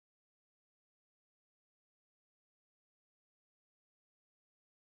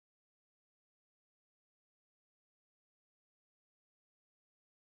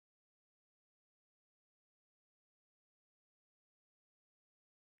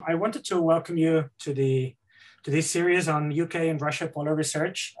I wanted to welcome you to this series on UK and Russia polar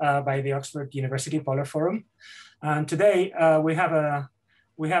research by the Oxford University Polar Forum. And today we have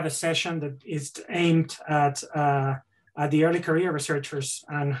a session that is aimed at the early career researchers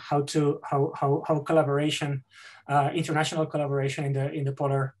and how collaboration, international collaboration in the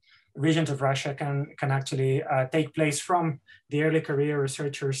polar regions of Russia can actually take place from the early career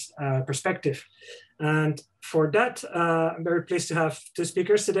researchers' perspective. And for that, I'm very pleased to have two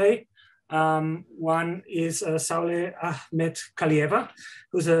speakers today. One is Saule Akhmetkaliyeva,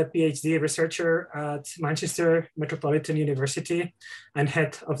 who's a PhD researcher at Manchester Metropolitan University and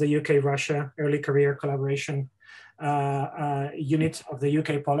head of the UK-Russia Early Career Collaboration unit of the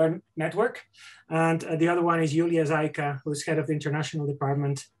UK Polar Network. And the other one is Yulia Zaika, who's head of the international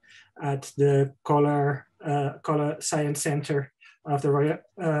department at the Kola Science Center of the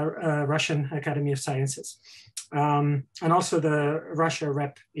Russian Academy of Sciences. And also the Russia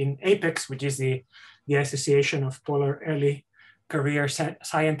rep in APECS, which is the Association of Polar Early Career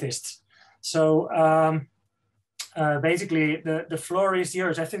Scientists. So basically the floor is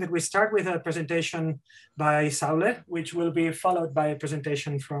yours. I think that we start with a presentation by Saule, which will be followed by a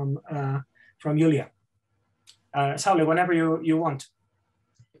presentation from Yulia. Saule, whenever you want.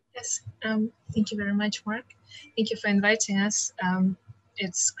 Yes, thank you very much, Mark. Thank you for inviting us.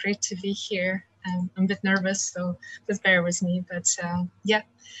 It's great to be here. I'm a bit nervous, so please bear with me. But yeah,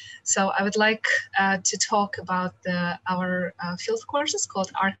 so I would like to talk about our field courses called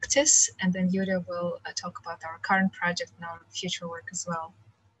ARCTIS, and then Yulia will talk about our current project and our future work as well.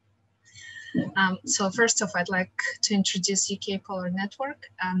 So first off, I'd like to introduce UK Polar Network.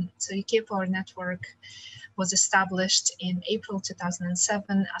 So UK Polar Network was established in April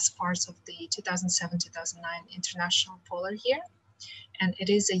 2007 as part of the 2007-2009 International Polar Year. And it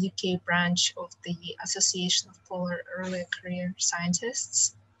is a UK branch of the Association of Polar Early Career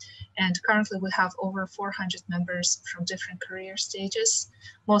Scientists. And currently we have over 400 members from different career stages,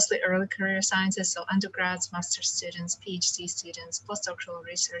 mostly early career scientists, so undergrads, master's students, PhD students, postdoctoral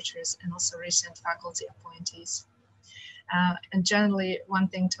researchers, and also recent faculty appointees. And generally, one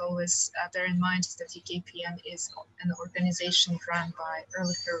thing to always bear in mind is that UKPN is an organization run by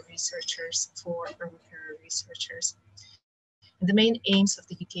early career researchers for early career researchers. And the main aims of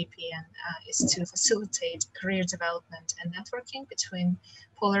the UKPN is to facilitate career development and networking between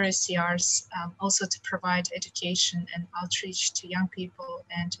polar ECRs, also to provide education and outreach to young people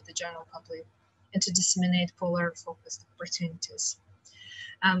and to the general public, and to disseminate polar-focused opportunities.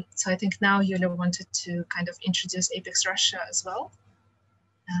 So I think now Yulia wanted to kind of introduce APECS Russia as well.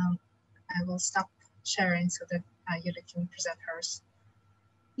 I will stop sharing so that Yulia can present hers.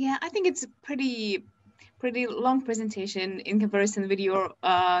 Yeah, I think it's a pretty long presentation in comparison with your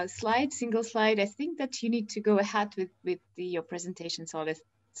single slide. I think that you need to go ahead with your presentation, Saule.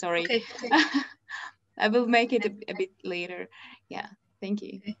 Sorry. Okay. I will make it a bit later. Yeah, thank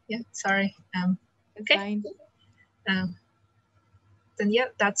you. Okay. Yeah, sorry. Okay. Fine. Then yeah,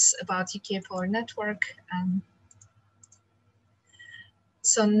 that's about UK Polar Network.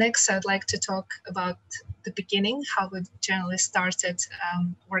 So next I'd like to talk about the beginning, how we generally started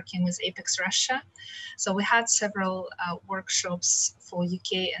working with APECS Russia. So we had several workshops for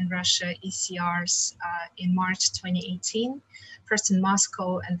UK and Russia ECRs in March 2018, first in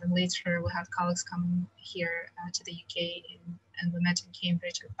Moscow, and then later we had colleagues coming here to the UK and we met in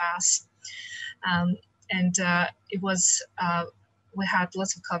Cambridge at BAS. It was we had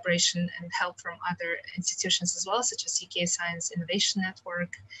lots of collaboration and help from other institutions as well, such as UK Science Innovation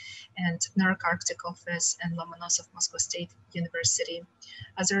Network and NERC Arctic Office and Lomonosov Moscow State University.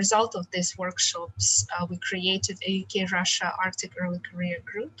 As a result of these workshops, we created a UK-Russia Arctic Early Career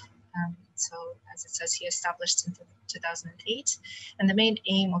Group. So as it says here, established in 2008. And the main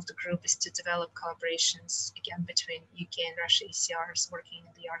aim of the group is to develop collaborations, again, between UK and Russia ECRs working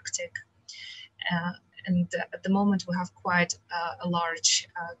in the Arctic. And at the moment, we have quite a large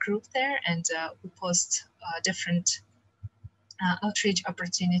group there, and we post different outreach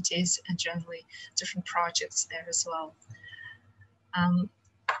opportunities and generally different projects there as well.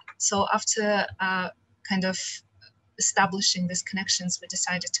 So after kind of establishing these connections, we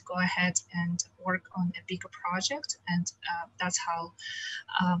decided to go ahead and work on a bigger project, and that's how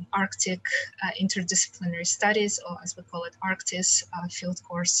Arctic Interdisciplinary Studies, or as we call it, ARCTIS field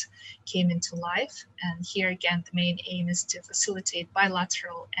course came into life. And here again, the main aim is to facilitate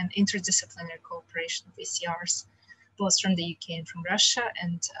bilateral and interdisciplinary cooperation of ECRs, both from the UK and from Russia.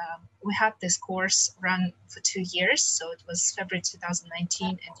 And we had this course run for 2 years, so it was February 2019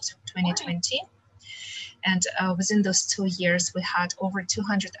 and 2020. And within those 2 years, we had over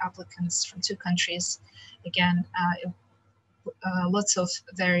 200 applicants from 2 countries. Again, lots of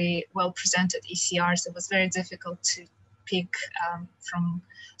very well presented ECRs. It was very difficult to pick from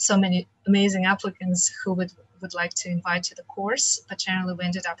so many amazing applicants who would like to invite to the course, but generally we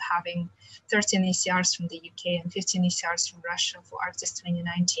ended up having 13 ECRs from the UK and 15 ECRs from Russia for ArcTIS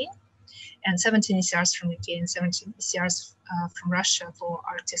 2019, and 17 ECRs from UK and 17 ECRs from Russia for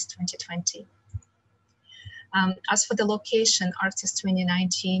ArcTIS 2020. As for the location, ArcTIS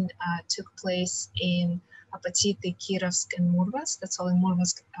 2019 took place in Apatity, Kirovsk, and Murmansk. That's all in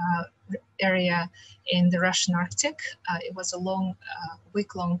Murmansk area in the Russian Arctic. It was a long,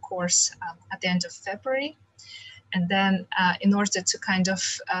 week-long course at the end of February. And then in order to kind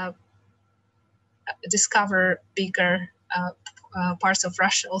of discover bigger parts of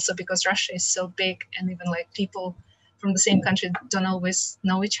Russia, also because Russia is so big and even like people from the same country don't always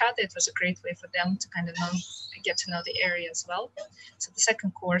know each other, it was a great way for them to kind of get to know the area as well. So the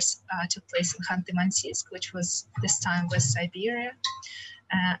second course took place in Khanty-Mansiysk, which was this time West Siberia.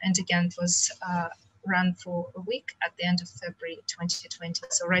 And again, it was run for a week at the end of February 2020.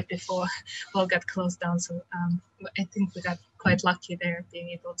 So right before all got closed down. So I think we got quite lucky there being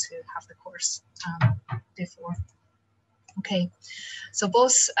able to have the course before. Okay, so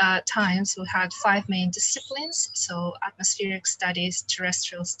both times we had 5 main disciplines. So atmospheric studies,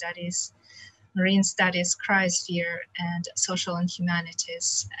 terrestrial studies, marine studies, cryosphere, and social and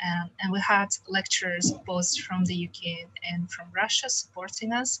humanities. And we had lecturers both from the UK and from Russia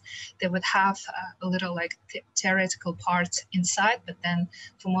supporting us. They would have a little like theoretical part inside, but then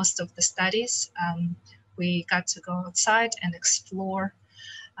for most of the studies, we got to go outside and explore,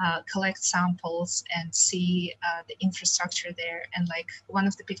 collect samples and see the infrastructure there. And like one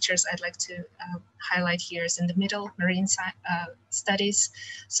of the pictures I'd like to highlight here is in the middle, marine studies.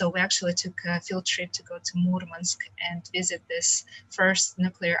 So we actually took a field trip to go to Murmansk and visit this first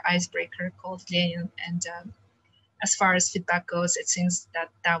nuclear icebreaker called Lenin. And as far as feedback goes, it seems that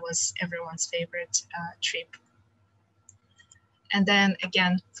that was everyone's favorite trip. And then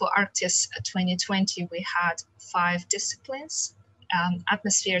again, for ArcTIS 2020, we had 5 disciplines.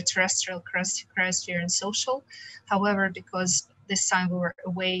 Atmosphere, terrestrial, cryosphere, and social. However, because this time we were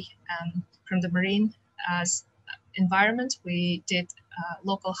away from the marine environment, we did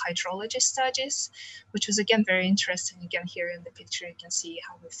local hydrology studies, which was again very interesting. Again, here in the picture, you can see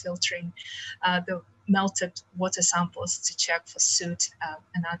how we're filtering the melted water samples to check for soot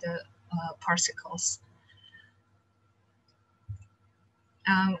and other particles.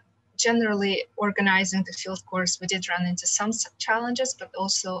 Generally, organizing the field course, we did run into some challenges, but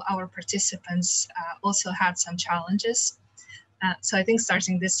also our participants also had some challenges. So I think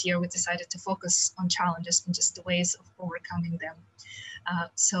starting this year, we decided to focus on challenges and just the ways of overcoming them.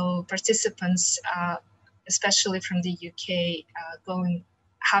 So participants, especially from the UK,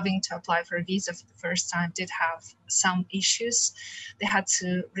 having to apply for a visa for the first time, did have some issues. They had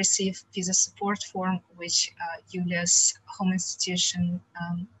to receive visa support form, which Yulia's home institution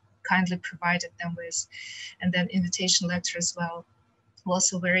kindly provided them with, and then invitation letter as well. We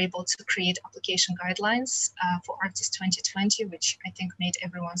also were able to create application guidelines for ArcTIS 2020, which I think made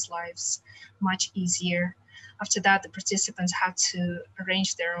everyone's lives much easier. After that, the participants had to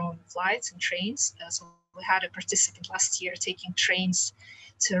arrange their own flights and trains. So we had a participant last year taking trains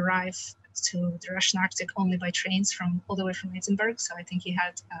to arrive to the Russian Arctic only by trains all the way from Zackenberg. So I think he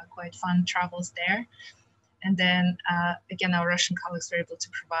had quite fun travels there. And then again, our Russian colleagues were able to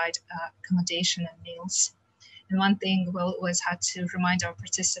provide accommodation and meals. And one thing we always had to remind our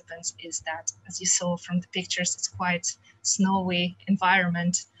participants is that, as you saw from the pictures, it's quite snowy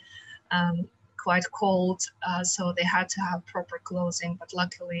environment, quite cold, so they had to have proper clothing. But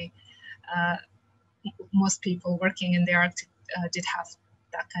luckily, most people working in the Arctic did have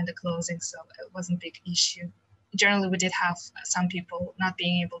that kind of clothing, so it wasn't a big issue. Generally, we did have some people not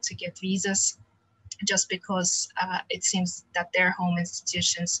being able to get visas, just because it seems that their home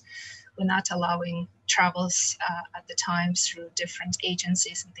institutions were not allowing travels at the time through different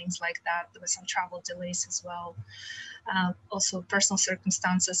agencies and things like that. There were some travel delays as well. Also personal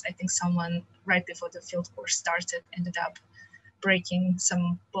circumstances. I think someone right before the field course started ended up breaking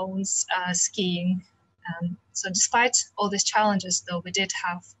some bones skiing. So despite all these challenges, though, we did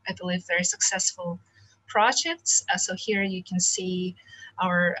have, I believe, very successful projects. So here you can see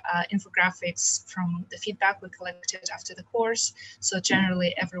our infographics from the feedback we collected after the course. So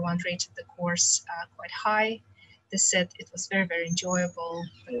generally, everyone rated the course quite high. They said it was very, very enjoyable,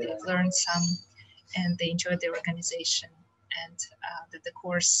 that they've learned some, and they enjoyed the organization, and that the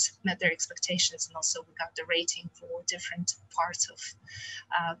course met their expectations. And also we got the rating for different parts of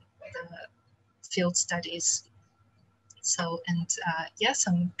the field studies. So, and yeah,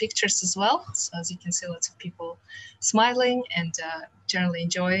 some pictures as well. So as you can see, lots of people smiling and generally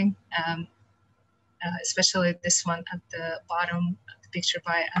enjoying, especially this one at the bottom, the picture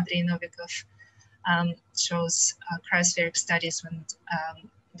by Andrei Novikov, shows cryospheric studies when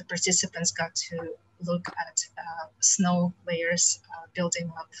the participants got to look at snow layers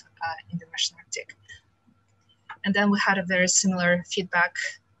building up in the Russian Arctic. And then we had a very similar feedback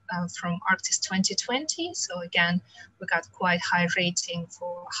from APECS 2020. So again, we got quite high rating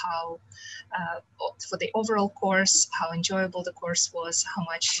for how, for the overall course, how enjoyable the course was, how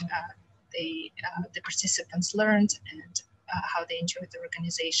much the participants learned, and how they enjoyed the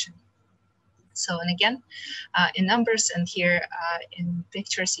organization. So, and again, in numbers and here in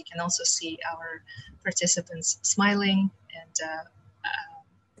pictures, you can also see our participants smiling and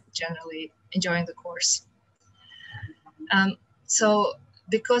generally enjoying the course. So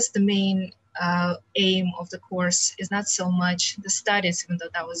because the main aim of the course is not so much the studies, even though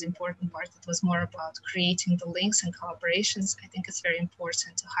that was the important part, it was more about creating the links and collaborations. I think it's very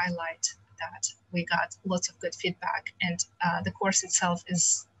important to highlight that we got lots of good feedback, and the course itself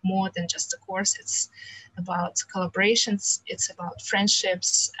is more than just a course. It's about collaborations, it's about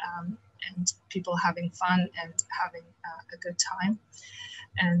friendships, and people having fun and having a good time.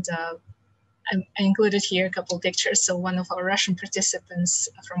 And I included here a couple of pictures. So one of our Russian participants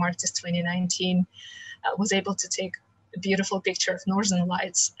from APECS 2019 was able to take a beautiful picture of Northern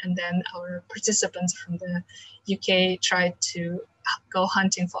Lights. And then our participants from the UK tried to go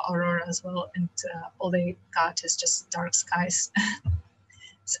hunting for aurora as well. And all they got is just dark skies.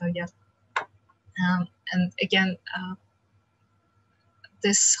 So yeah. And again,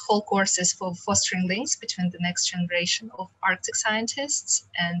 this whole course is for fostering links between the next generation of Arctic scientists.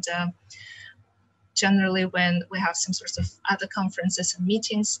 And generally, when we have some sort of other conferences and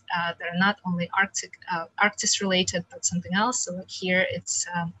meetings that are not only Arctic related, but something else. So like here, it's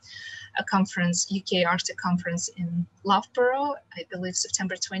a conference, UK Arctic conference in Loughborough, I believe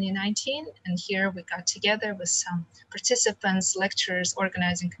September 2019. And here we got together with some participants, lecturers,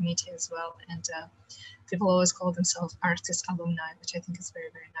 organizing committee as well. And people always call themselves Arctic alumni, which I think is very,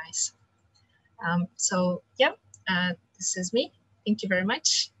 very nice. So yeah, this is me. Thank you very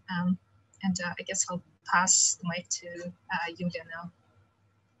much. And I guess I'll pass the mic to Yulia now.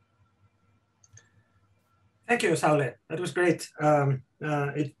 Thank you, Saule. That was great.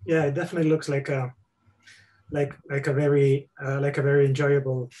 It definitely looks like a very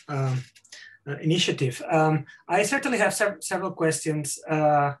enjoyable initiative. I certainly have several questions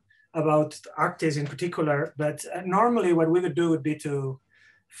about Arctic in particular, but normally what we would do would be to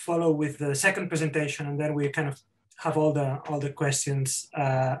follow with the second presentation, and then we kind of have all the questions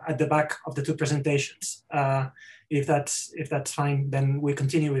at the back of the two presentations. If that's fine, then we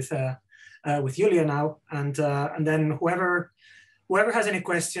continue with Yulia now, and then whoever has any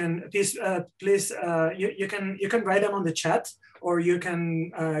question, please you can write them on the chat, or you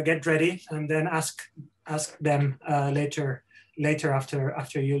can get ready and then ask them later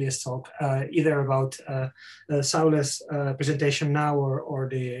after Yulia's talk, either about Saule's presentation now or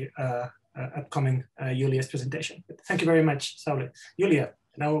the upcoming Yulia's presentation. Thank you very much, Saule. Yulia,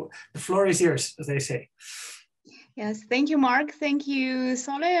 now the floor is yours, as they say. Yes, thank you, Mark. Thank you,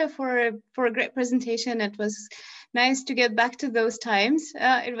 Saule, for a great presentation. It was nice to get back to those times.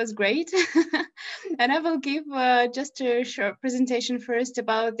 It was great. And I will give just a short presentation first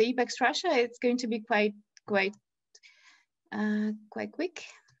about the APECS Russia. It's going to be quite quick. Can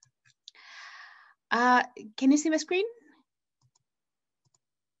you see my screen?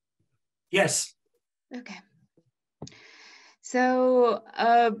 Yes. Okay. So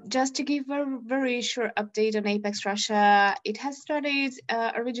just to give a very short update on APECS Russia, it has started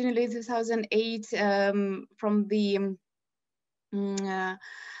originally in 2008 from the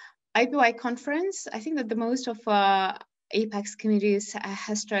IPY conference. I think that the most of APECS committees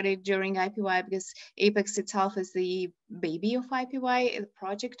has started during IPY because APECS itself is the baby of IPY, a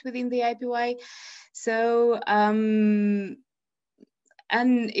project within the IPY. So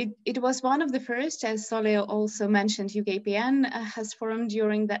and it was one of the first, as Saule also mentioned, UKPN has formed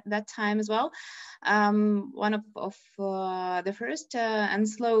during that time as well. One of the first and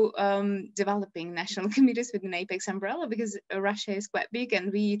slow developing national committees within APECS umbrella, because Russia is quite big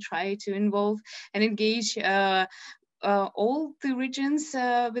and we try to involve and engage all the regions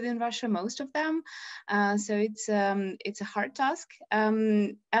within Russia, most of them. So it's a hard task.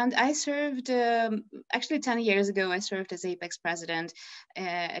 And I served, actually 10 years ago, I served as APECS president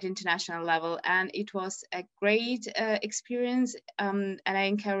at international level. And it was a great experience. And I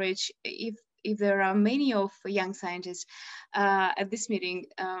encourage, if if there are many of young scientists at this meeting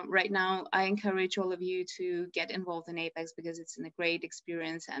right now, I encourage all of you to get involved in APECS, because it's a great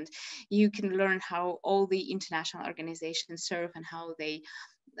experience, and you can learn how all the international organizations serve and how they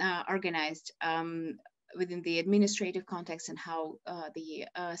organized within the administrative context, and how the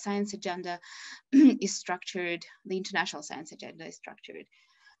science agenda is structured, the international science agenda is structured.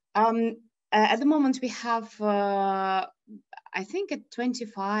 At the moment, we have, I think, at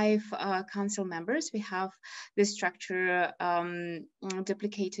 25 council members. We have this structure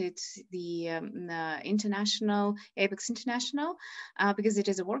duplicated the international, APECS International, because it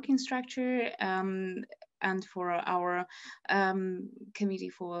is a working structure, and for our committee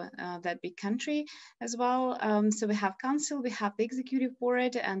for that big country as well. So we have council, we have the executive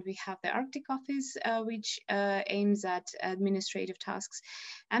board, and we have the Arctic office, which aims at administrative tasks.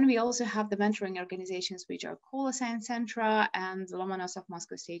 And we also have the mentoring organizations, which are Kola Science Centra and Lomonosov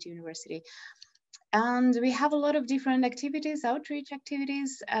Moscow State University. And we have a lot of different activities, outreach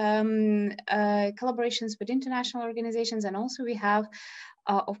activities, collaborations with international organizations, and also we have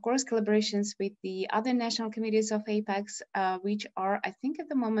of course, collaborations with the other national committees of APECS, which are, I think at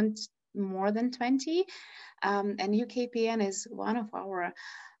the moment, more than 20. And UKPN is one of our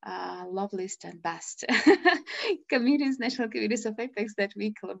loveliest and best committees, national committees of APECS that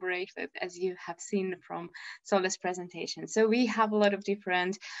we collaborate with, as you have seen from Saule's presentation. So we have a lot of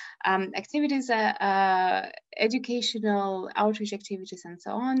different activities, educational, outreach activities, and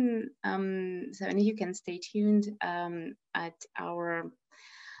so on. So and you can stay tuned at our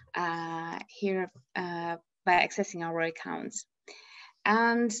here by accessing our accounts.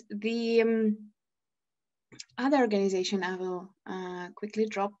 And the other organization, I will quickly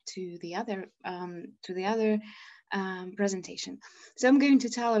drop to the other presentation. So I'm going to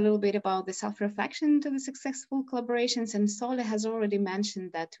tell a little bit about the self-reflection to the successful collaborations, and Saule has already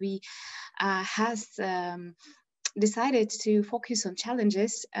mentioned that we has decided to focus on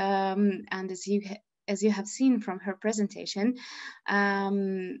challenges, and as you have seen from her presentation,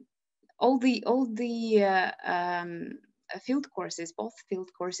 all the field courses, both field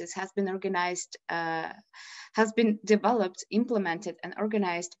courses, has been organized, has been developed, implemented, and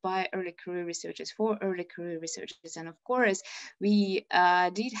organized by early career researchers for early career researchers. And of course, we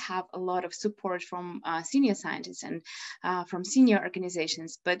did have a lot of support from senior scientists and from senior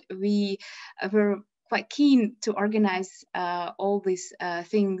organizations, but we were quite keen to organize all these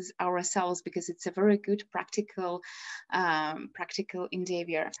things ourselves, because it's a very good practical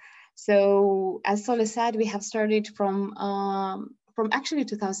endeavor. So as Saule said, we have started from actually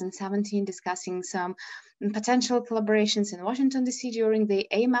 2017, discussing some potential collaborations in Washington, D.C. during the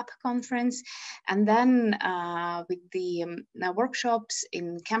AMAP conference, and then with the workshops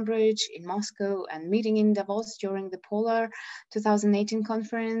in Cambridge, in Moscow, and meeting in Davos during the Polar 2018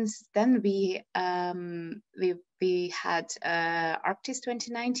 conference. Then we had Arctis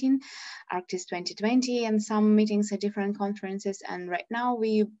 2019, Arctis 2020, and some meetings at different conferences. And right now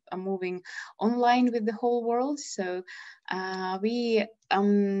we are moving online with the whole world. So we,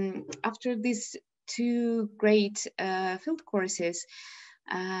 after these two great field courses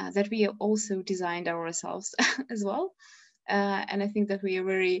that we also designed ourselves as well. And I think that we are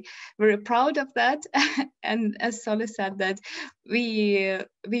very, very proud of that. And as Saule said, that we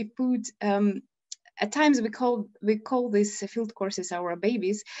put, at times we call these field courses our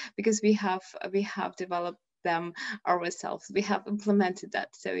babies, because we have developed them ourselves. We have implemented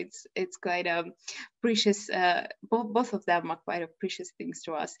that, so it's quite a precious. Both of them are quite a precious things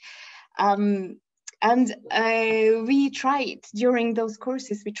to us. And we tried, during those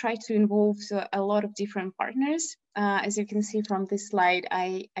courses, we tried to involve a lot of different partners. As you can see from this slide,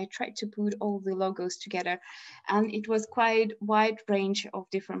 I tried to put all the logos together, and it was quite a wide range of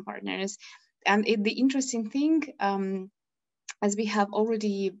different partners. And the interesting thing, as we have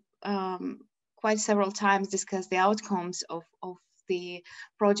already quite several times discussed the outcomes of the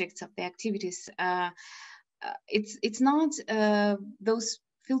projects, of the activities, it's not, those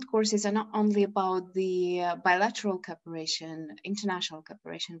field courses are not only about the bilateral cooperation, international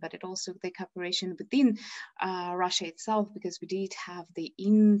cooperation, but it also the cooperation within Russia itself, because we did have the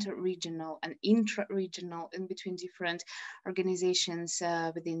inter-regional and intra-regional in between different organizations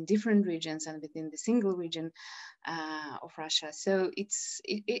within different regions and within the single region of Russia. So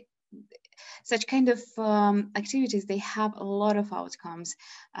such kind of activities, they have a lot of outcomes,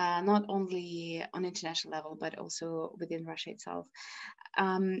 not only on international level, but also within Russia itself.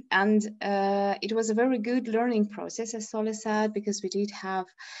 And it was a very good learning process, as Saule said, because we did have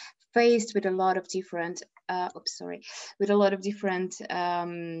faced with a lot of different, with a lot of different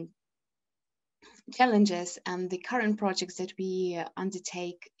challenges, and the current projects that we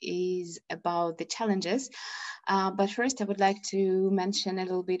undertake is about the challenges. But first I would like to mention a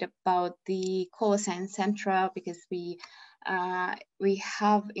little bit about the Kola Science Centra, because we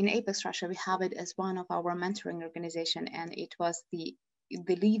have in APECS Russia, we have it as one of our mentoring organization, and it was the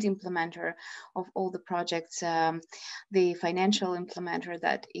lead implementer of all the projects, the financial implementer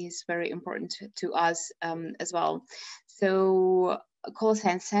that is very important to us as well. So Kola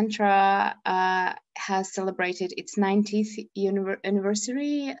Science Centra has celebrated its 90th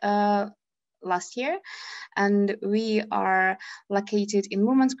anniversary last year, and we are located in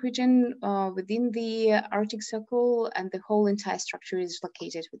Murmansk region within the Arctic Circle, and the whole entire structure is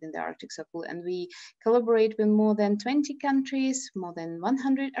located within the Arctic Circle, and we collaborate with more than 20 countries, more than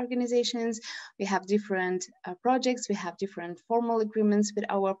 100 organizations. We have different projects, we have different formal agreements with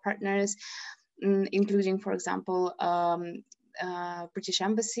our partners, including, for example, British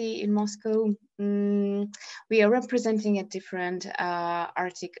Embassy in Moscow. We are representing at different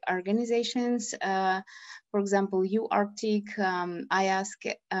Arctic organizations. For example, UArctic,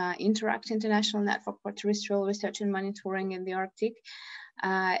 IASC, Interact International Network for Terrestrial Research and Monitoring in the Arctic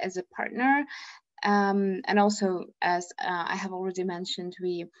as a partner. And also, as I have already mentioned,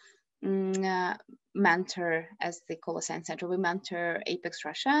 we mentor as the Kola Science Center. We mentor APECS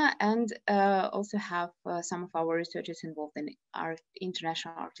Russia, and also have some of our researchers involved in our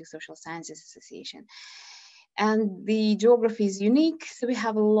International Arctic Social Sciences Association. And the geography is unique, so we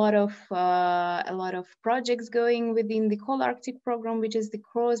have a lot of projects going within the Kola Arctic program, which is the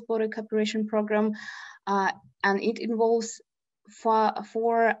cross-border cooperation program, and it involves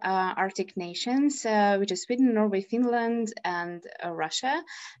four Arctic nations, which is Sweden, Norway, Finland, and Russia.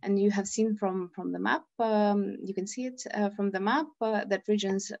 And you have seen from the map, you can see it from the map, that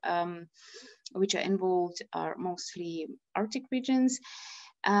regions which are involved are mostly Arctic regions.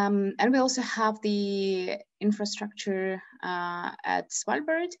 And we also have the infrastructure at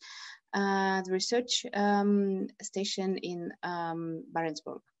Svalbard, the research station in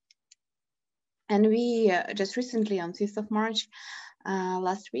Barentsburg. And we just recently, on 5th of March,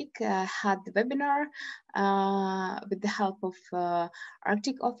 last week, had the webinar with the help of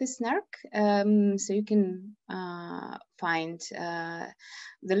Arctic Office NERC. So you can find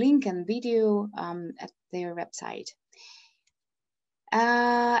the link and video at their website.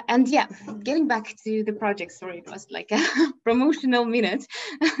 And yeah, getting back to the project, sorry, it was like a promotional minute.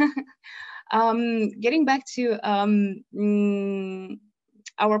 Getting back to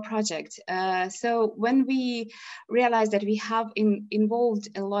our project. So when we realized that we have involved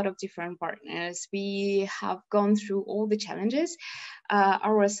a lot of different partners, we have gone through all the challenges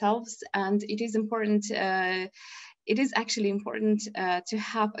ourselves, and it is important. It is actually important to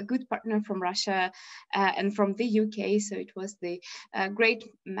have a good partner from Russia and from the UK. So it was the great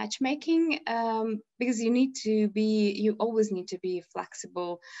matchmaking, because you always need to be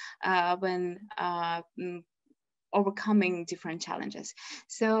flexible when overcoming different challenges.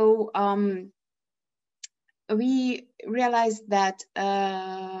 So we realized that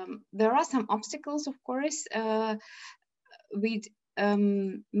there are some obstacles, of course, with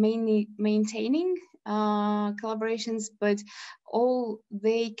mainly maintaining collaborations, but all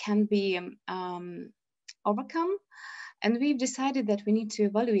they can be overcome. And we've decided that we need to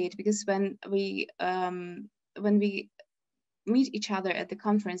evaluate, because when we meet each other at the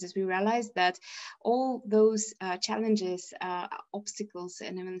conferences, we realized that all those challenges, obstacles,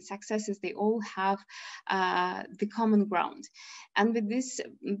 and even successes, they all have the common ground. And with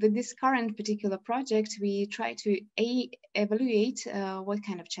this current particular project, we try to evaluate what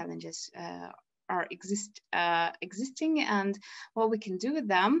kind of challenges are existing and what we can do with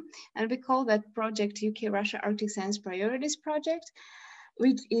them. And we call that project UK-Russia Arctic Science Priorities Project,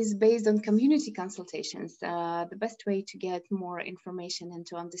 which is based on community consultations. The best way to get more information and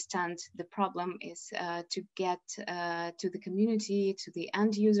to understand the problem is to get to the community, to the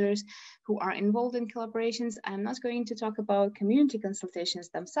end users who are involved in collaborations. I'm not going to talk about community consultations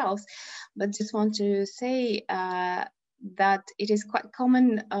themselves, but just want to say that it is quite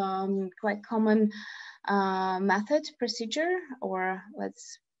common method, procedure, or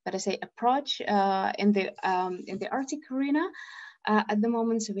let's better say approach in the Arctic arena. At the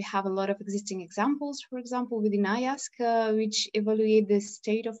moment, so we have a lot of existing examples, for example, within IASC, which evaluate the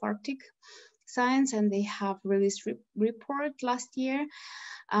state of Arctic science, and they have released report last year.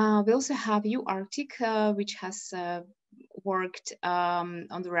 We also have UArctic, which has worked on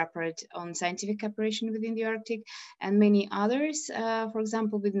the report on scientific cooperation within the Arctic, and many others, for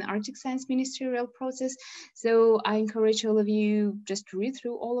example, within Arctic Science Ministerial process. So I encourage all of you just to read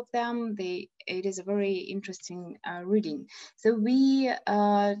through all of them. It is a very interesting reading. So we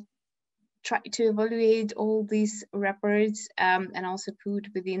try to evaluate all these reports and also put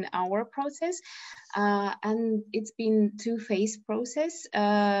within our process. And it's been two-phase process.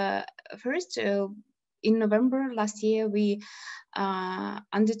 First, in November last year, we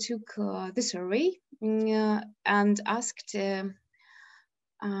undertook the survey and asked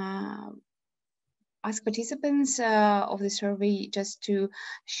participants of the survey just to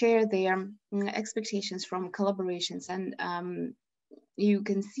share their expectations from collaborations. And you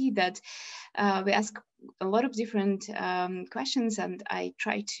can see that we ask a lot of different questions, and I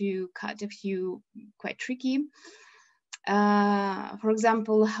try to cut a few quite tricky. For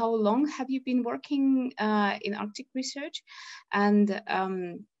example, how long have you been working in Arctic research? And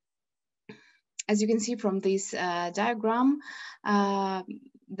as you can see from this diagram,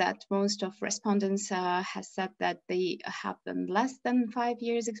 that most of respondents has said that they have done less than 5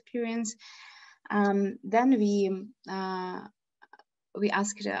 years experience. Then we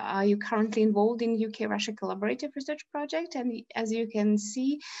asked, are you currently involved in UK-Russia collaborative research project? And as you can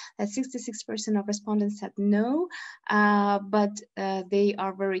see, that 66% of respondents said no, but they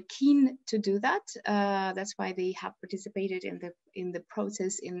are very keen to do that. That's why they have participated in the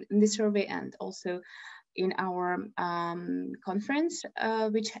process in the survey and also in our conference,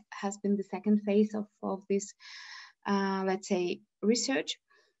 which has been the second phase of this, let's say, research.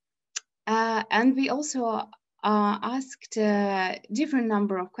 And we also asked a different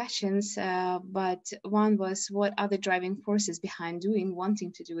number of questions, but one was, what are the driving forces behind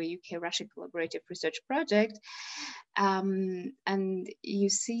wanting to do a UK-Russia collaborative research project? And you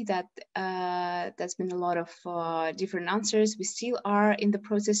see that there's been a lot of different answers. We still are in the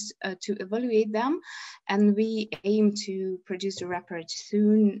process to evaluate them, and we aim to produce a report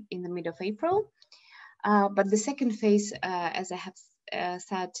soon in the mid of April. But the second phase, as I have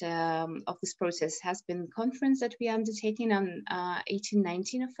said, of this process has been conference that we are undertaking on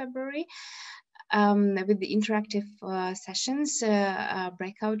 18-19 of February with the interactive sessions,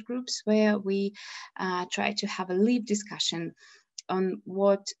 breakout groups, where we try to have a lead discussion on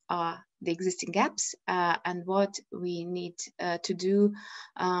what are the existing gaps and what we need to do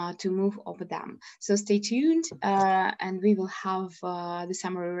to move over them. So stay tuned, and we will have the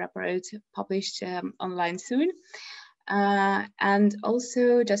summary report published online soon. And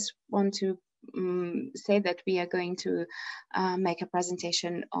also just want to say that we are going to make a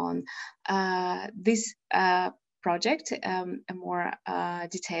presentation on this project, a more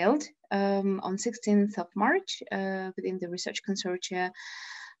detailed, on 16th of March within the Research Consortia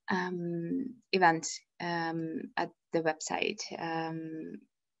event at the website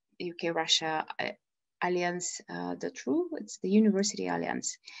UK-Russia Alliance.ru. It's the University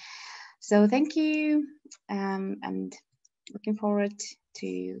Alliance. So thank you, and looking forward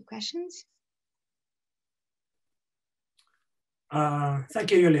to questions.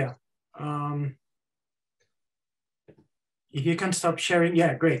 Thank you, Yulia. If you can stop sharing,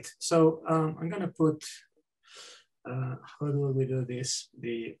 yeah, great. So I'm gonna put, how do we do this?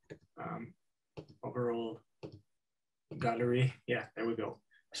 The overall gallery. Yeah, there we go.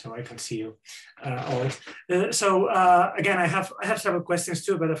 So I can see you all. So again, I have several questions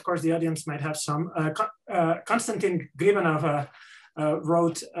too, but of course the audience might have some. Konstantin Gribanov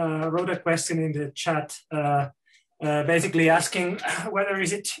wrote a question in the chat, basically asking whether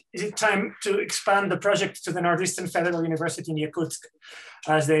is it time to expand the project to the Northeastern Federal University in Yakutsk,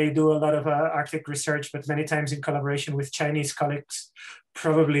 as they do a lot of Arctic research, but many times in collaboration with Chinese colleagues,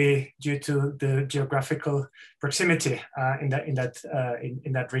 probably due to the geographical proximity in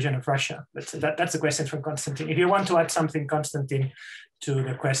that region of Russia. That's a question from Konstantin. If you want to add something, Konstantin, to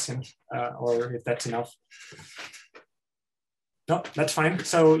the question, or if that's enough. No, that's fine.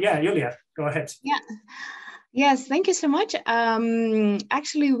 So yeah, Yulia, go ahead. Yeah. Yes, thank you so much.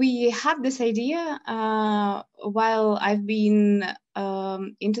 Actually, we had this idea while I've been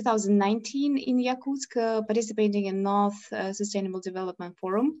in 2019 in Yakutsk participating in North Sustainable Development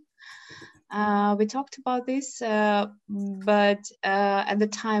Forum. We talked about this, but at the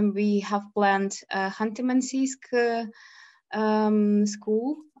time we have planned Khanty-Mansiysk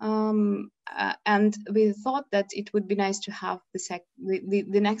school, and we thought that it would be nice to have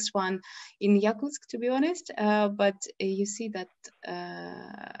the next one in Yakutsk, to be honest, but you see that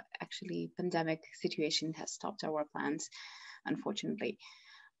actually pandemic situation has stopped our plans, unfortunately.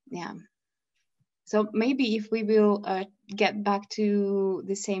 Yeah, so maybe if we will get back to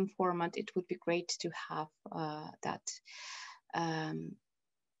the same format, it would be great to have that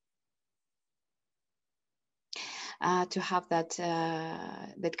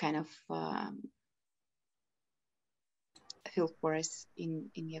that kind of field for us in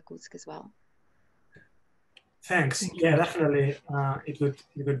Yakutsk as well. Thanks. Yeah, definitely. It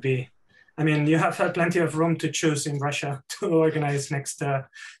would be I mean, you have had plenty of room to choose in Russia to organize next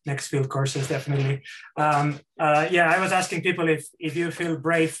field courses, definitely. Yeah, I was asking people if you feel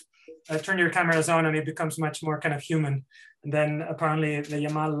brave, turn your cameras on and it becomes much more kind of human. And then apparently the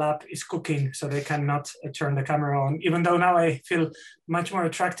Yamal lab is cooking, so they cannot turn the camera on, even though now I feel much more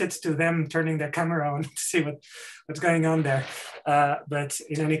attracted to them turning their camera on to see what's going on there. But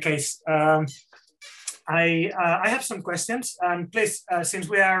in any case, I have some questions, and please, since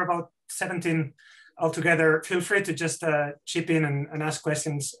we are about 17 altogether, feel free to just chip in and ask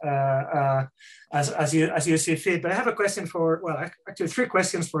questions as you see fit. But I have a question for, well, actually 3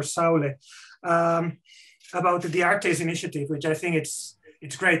 questions for Saule about the Arctic initiative, which I think it's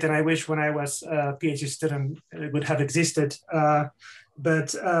great, and I wish when I was a PhD student it would have existed.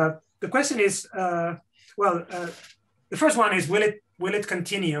 But the question is, well, the first one is, will it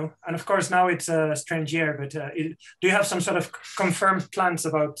continue? And of course, now it's a strange year, but do you have some sort of confirmed plans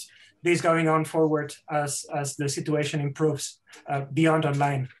about this going on forward as the situation improves beyond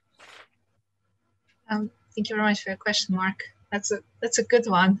online? Thank you very much for your question, Mark. That's a good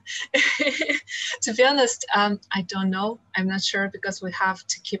one. To be honest, I don't know. I'm not sure, because we have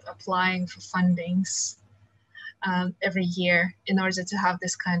to keep applying for fundings every year in order to have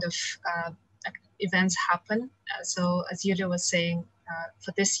this kind of events happen. So as Yulia was saying,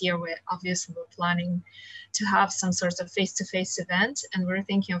 for this year, we're planning to have some sort of face-to-face event, and we're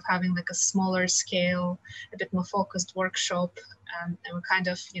thinking of having like a smaller scale, a bit more focused workshop, and we kind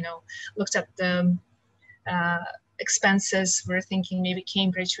of, looked at the expenses. We're thinking maybe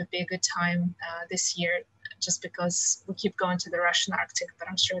Cambridge would be a good time this year, just because we keep going to the Russian Arctic, but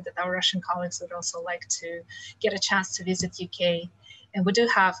I'm sure that our Russian colleagues would also like to get a chance to visit UK. And we do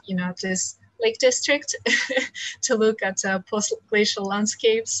have, at least Lake District to look at post-glacial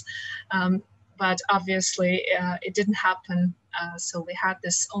landscapes. But obviously it didn't happen. So we had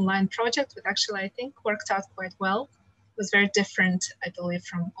this online project, which actually I think worked out quite well. It was very different, I believe,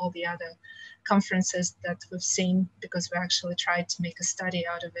 from all the other conferences that we've seen, because we actually tried to make a study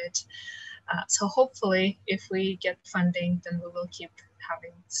out of it. So hopefully, if we get funding, then we will keep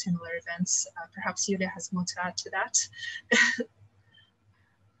having similar events. Perhaps Yulia has more to add to that.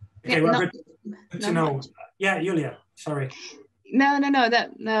 Okay, well, good to know. Yeah, Yulia, sorry. No,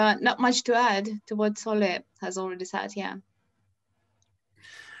 that not much to add to what Saule has already said, yeah.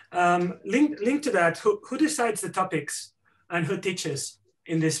 Link to that, who decides the topics and who teaches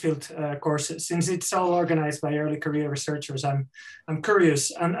in this field courses? Since it's all organized by early career researchers, I'm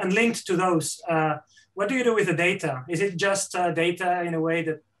curious. And linked to those, what do you do with the data? Is it just data in a way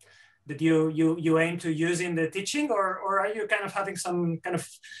that you aim to use in the teaching, or are you kind of having some kind of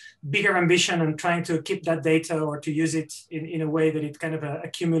bigger ambition and trying to keep that data or to use it in a way that it kind of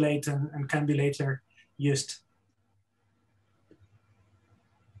accumulates and can be later used?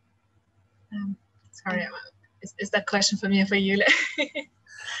 Sorry, is that question for me or for Yulia?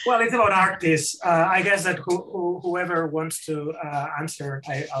 Well, it's about Arctic. I guess that whoever wants to answer,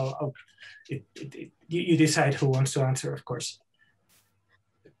 you decide who wants to answer, of course.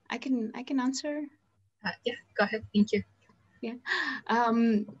 I can answer. Yeah, go ahead. Thank you. Yeah.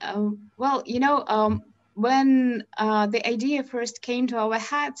 Well, when the idea first came to our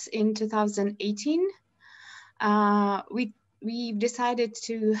heads in 2018, we decided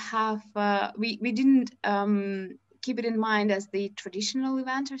to have, we didn't keep it in mind as the traditional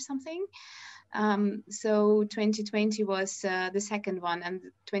event or something. So 2020 was the second one, and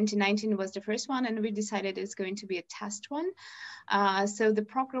 2019 was the first one, and we decided it's going to be a test one. So the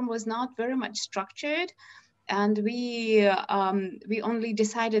program was not very much structured, and we only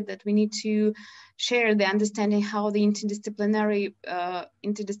decided that we need to share the understanding how the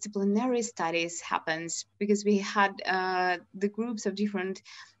interdisciplinary studies happens, because we had the groups of different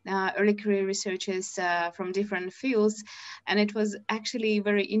early career researchers from different fields, and it was actually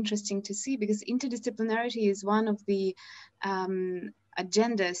very interesting to see, because interdisciplinarity is one of the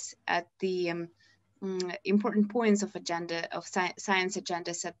agendas at the important points of science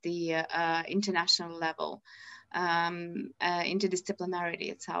agendas at the international level, interdisciplinarity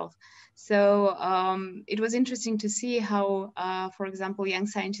itself. So it was interesting to see how, for example, young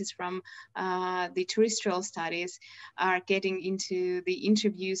scientists from the terrestrial studies are getting into the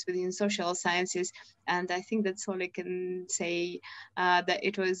interviews within social sciences. And I think that Saule can say that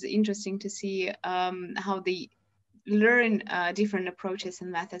it was interesting to see how they learn different approaches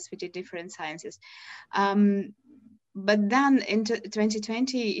and methods within different sciences. But then in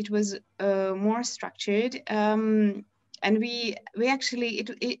 2020, it was more structured. And we actually,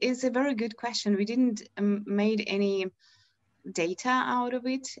 it is a very good question. We didn't made any data out of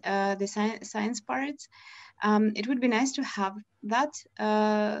it, the science parts. It would be nice to have that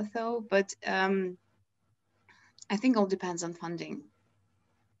though, but I think all depends on funding.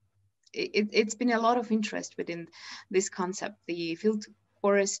 It's been a lot of interest within this concept, the field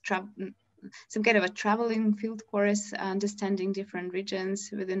course, some kind of a traveling field course, understanding different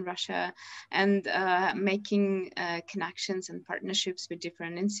regions within Russia, and making connections and partnerships with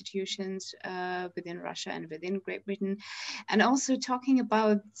different institutions within Russia and within Great Britain, and also talking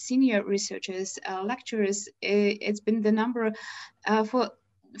about senior researchers, lecturers. It's been the number for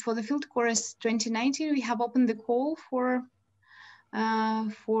the field course 2019. We have opened the call for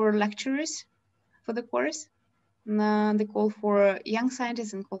lecturers for the course. The call for young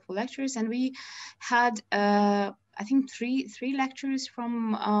scientists and call for lecturers, and we had I think three lecturers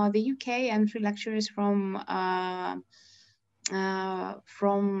from the UK and 3 lecturers from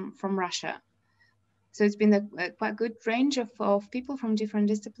Russia. So it's been a quite good range of people from different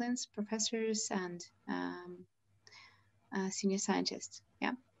disciplines, professors and senior scientists.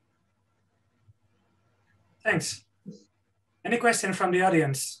 Yeah. Thanks. Any question from the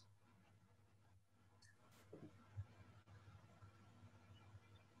audience?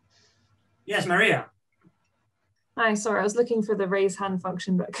 Yes, Maria. Hi, sorry, I was looking for the raise hand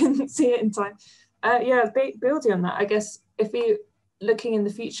function, but I couldn't see it in time. Yeah, building on that, I guess if we looking in the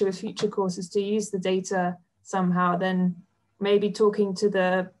future with future courses to use the data somehow, then maybe talking to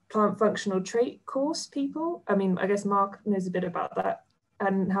the plant functional trait course people. I mean, I guess Mark knows a bit about that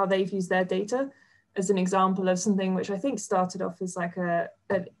and how they've used their data as an example of something which I think started off as like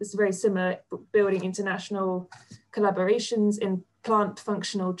it's very similar, building international collaborations in plant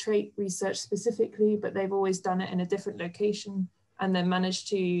functional trait research specifically, but they've always done it in a different location and then managed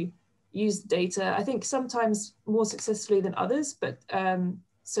to use data, I think sometimes more successfully than others, but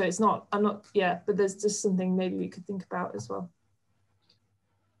so it's not, but there's just something maybe we could think about as well.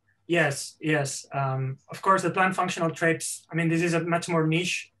 Yes. Of course, the plant functional traits, I mean, this is a much more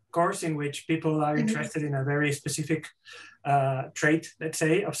niche course in which people are interested in a very specific trait, let's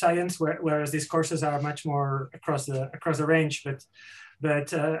say, of science, whereas these courses are much more across the range. But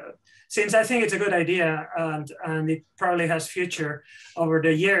since I think it's a good idea and it probably has future, over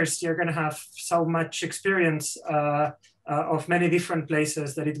the years, you're going to have so much experience of many different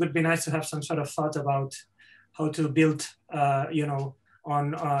places that it would be nice to have some sort of thought about how to build,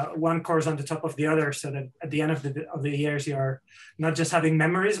 on one course on the top of the other, so that at the end of the years you're not just having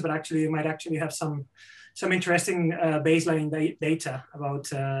memories, but actually you might actually have some interesting baseline data about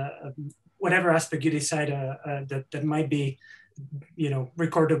whatever aspect you decide that might be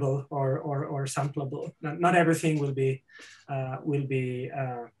recordable or sampleable. Not everything will be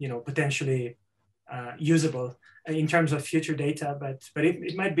potentially usable in terms of future data, but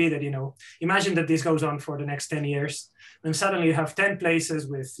it might be that, imagine that this goes on for the next 10 years, and suddenly you have 10 places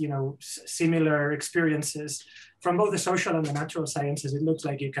with, similar experiences from both the social and the natural sciences. It looks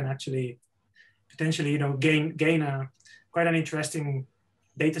like you can actually potentially, gain quite an interesting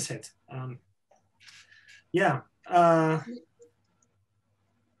data set.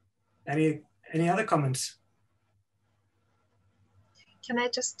 Any other comments? Can I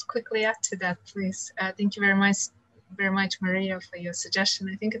just quickly add to that, please? Thank you very much, Maria, for your suggestion.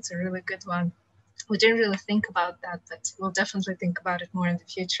 I think it's a really good one. We didn't really think about that, but we'll definitely think about it more in the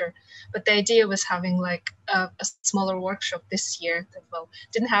future. But the idea was having like a smaller workshop this year that, well,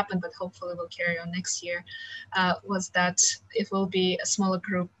 didn't happen, but hopefully will carry on next year, was that it will be a smaller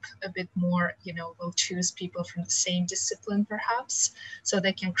group, a bit more, we'll choose people from the same discipline perhaps, so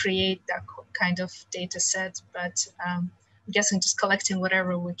they can create that kind of data set. But I'm guessing just collecting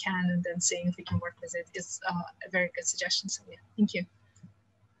whatever we can and then seeing if we can work with it is a very good suggestion. So yeah, thank you.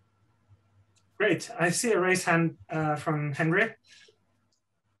 Great. I see a raised hand from Henry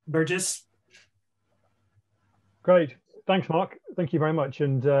Burgess. Great. Thanks, Mark. Thank you very much.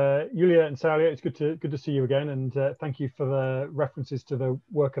 And Yulia and Saule, it's good to see you again. And thank you for the references to the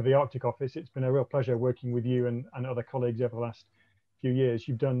work of the Arctic Office. It's been a real pleasure working with you and other colleagues over the last few years.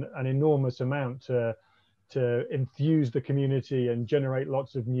 You've done an enormous amount to infuse the community and generate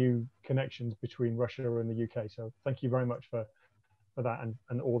lots of new connections between Russia and the UK. So thank you very much for that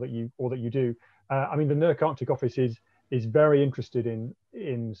and all that you do. I mean, the NERC Arctic Office is very interested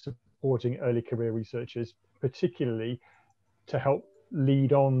in supporting early career researchers, particularly to help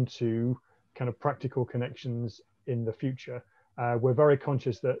lead on to kind of practical connections in the future. We're very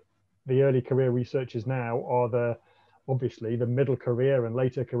conscious that the early career researchers now are obviously the middle career and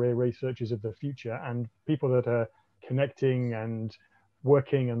later career researchers of the future, and people that are connecting and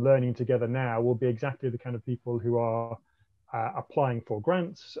working and learning together now will be exactly the kind of people who are applying for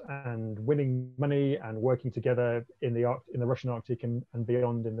grants and winning money and working together in the Russian Arctic and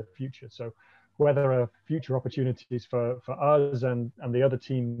beyond in the future. So where there are future opportunities for us and the other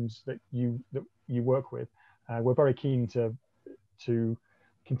teams that you work with, we're very keen to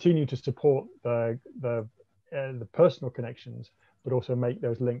continue to support the personal connections, but also make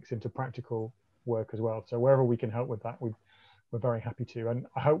those links into practical work as well. So wherever we can help with that, we're very happy to. And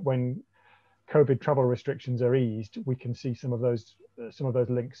I hope when COVID travel restrictions are eased, we can see some of those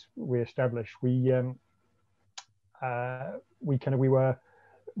links re-established. We were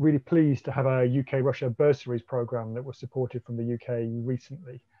really pleased to have a UK-Russia bursaries program that was supported from the UK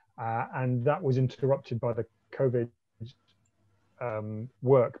recently, and that was interrupted by the COVID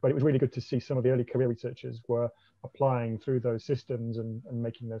work, but it was really good to see some of the early career researchers were applying through those systems and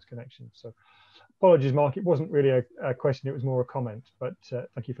making those connections. So apologies, Mark, it wasn't really a question, it was more a comment, but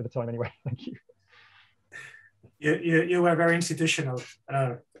thank you for the time anyway. Thank you. You were very institutional.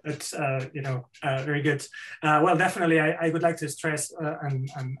 It's very good. Well, definitely, I would like to stress and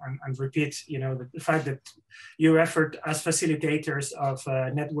repeat, the fact that your effort as facilitators of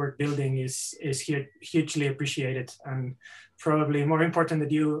network building is hugely appreciated, and probably more important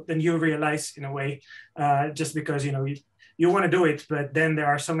than you realize in a way. Just because you want to do it, but then there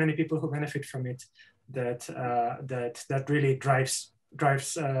are so many people who benefit from it that really drives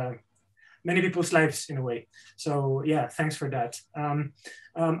many people's lives in a way. So yeah, thanks for that.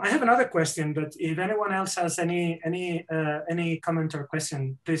 I have another question, but if anyone else has any comment or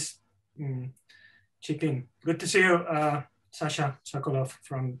question, please chip in. Good to see you, Sasha Sokolov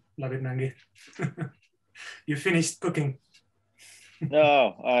from Lavitnangi. You finished cooking?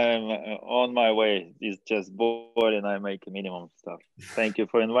 No, I'm on my way. It's just bored and I make minimum stuff. Thank you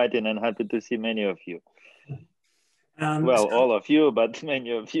for inviting, and happy to see many of you. Well, all of you, but many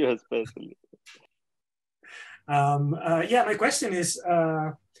of you especially. Yeah, my question is,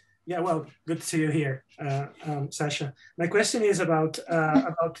 well, good to see you here, Sasha. My question is about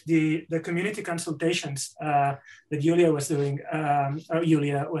the community consultations that Yulia was doing, or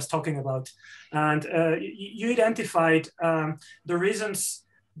Yulia was talking about, and you identified the reasons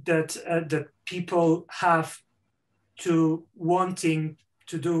that people have to wanting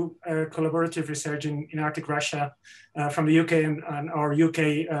to do collaborative research in Arctic Russia from the UK and our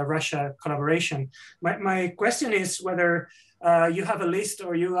UK-Russia collaboration. My question is whether you have a list,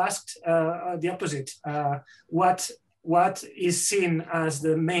 or you asked the opposite. What is seen as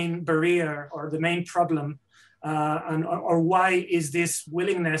the main barrier or the main problem, or why is this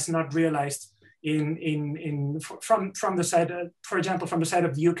willingness not realized from the side, for example, from the side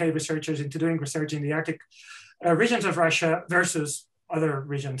of the UK researchers into doing research in the Arctic regions of Russia versus other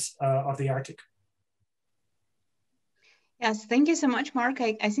regions of the Arctic? Yes, thank you so much, Mark.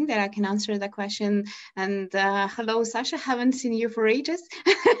 I think that I can answer that question. And hello, Sasha, haven't seen you for ages.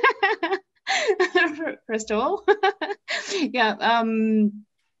 First of all, yeah,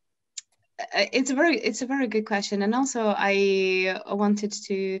 it's a very good question. And also I wanted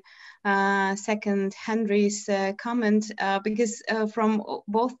to second Henry's comment, because from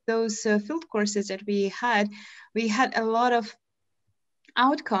both those field courses that we had a lot of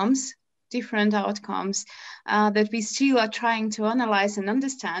outcomes, different outcomes that we still are trying to analyze and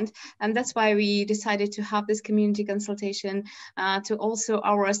understand. And that's why we decided to have this community consultation to also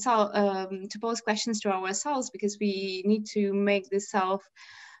to pose questions to ourselves, because we need to make this self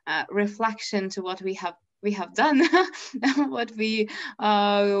reflection to what we have done, what we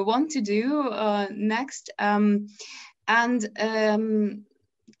want to do next.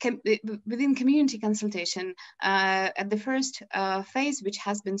 Within community consultation, at the first phase, which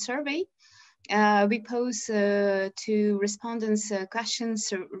has been survey, we pose to respondents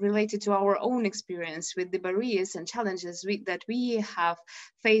questions related to our own experience with the barriers and challenges that we have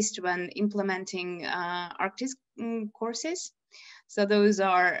faced when implementing Arctic courses. So those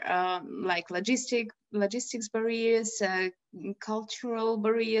are like logistics barriers, cultural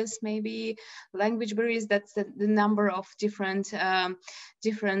barriers, maybe language barriers. That's the number of different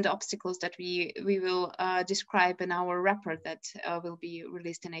obstacles that we will describe in our report that will be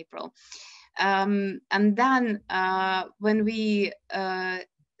released in April. And then when we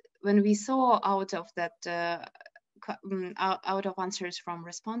saw out of that out of answers from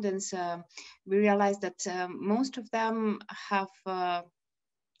respondents, we realized that most of them have a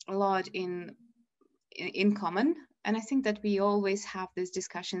lot in common. And I think that we always have these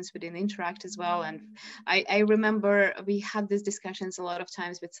discussions within Interact as well. And I remember we had these discussions a lot of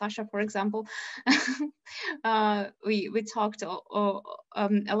times with Sasha, for example. We talked a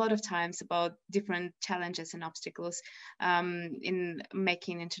lot of times about different challenges and obstacles in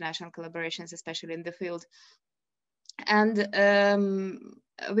making international collaborations, especially in the field. And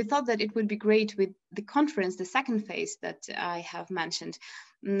we thought that it would be great with the conference, the second phase that I have mentioned,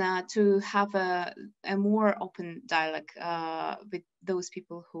 to have a more open dialogue with those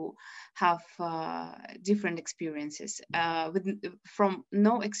people who have different experiences, from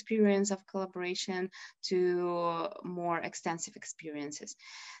no experience of collaboration to more extensive experiences.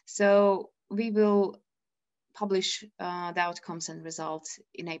 So we will publish the outcomes and results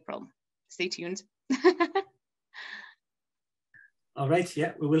in April. Stay tuned. All right,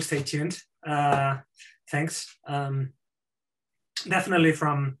 yeah, we will stay tuned. Thanks. Definitely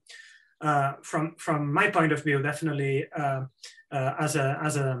from my point of view, definitely as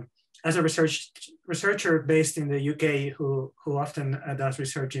a researcher based in the UK who often does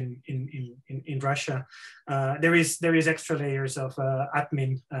research in Russia, there is extra layers of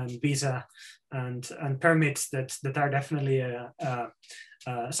admin and visa and permits that are definitely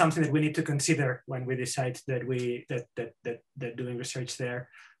something that we need to consider when we decide that doing research there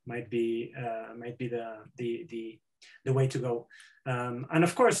might be the way to go. And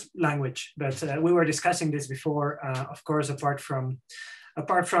of course, language. But we were discussing this before. Of course, apart from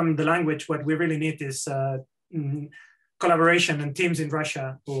the language, what we really need is collaboration and teams in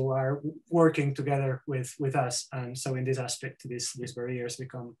Russia who are working together with us. And so, in this aspect, these barriers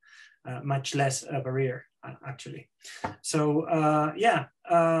become much less a barrier, actually. So, yeah.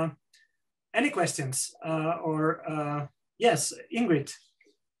 Any questions? Yes, Ingrid.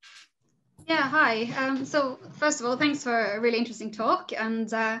 Yeah, hi. So first of all, thanks for a really interesting talk.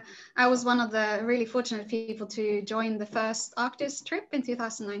 And I was one of the really fortunate people to join the first Arctic trip in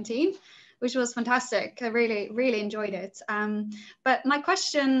 2019, which was fantastic. I really enjoyed it. But my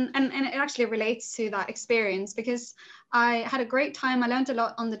question, and it actually relates to that experience, because I had a great time. I learned a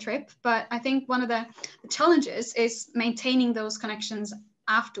lot on the trip, but I think one of the challenges is maintaining those connections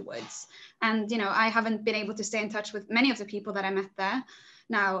afterwards. And, I haven't been able to stay in touch with many of the people that I met there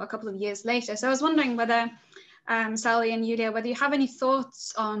now a couple of years later. So I was wondering whether, Saule and Yulia, whether you have any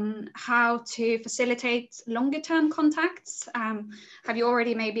thoughts on how to facilitate longer term contacts. Have you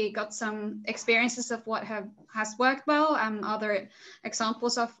already maybe got some experiences of what has worked well? Are there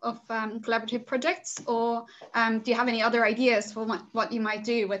examples of collaborative projects, or do you have any other ideas for what you might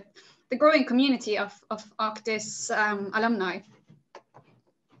do with the growing community of ArcTIS alumni?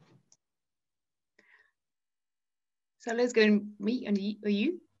 So let's go and me and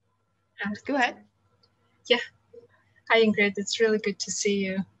you. Go ahead. Yeah. Hi, Ingrid. It's really good to see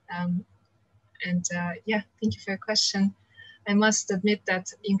you. Yeah, thank you for your question. I must admit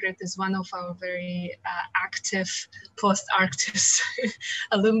that Ingrid is one of our very active post-Arctis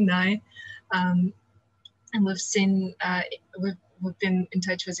alumni. And we've seen, we've been in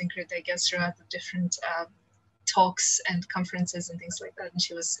touch with Ingrid, I guess, throughout the different talks and conferences and things like that, and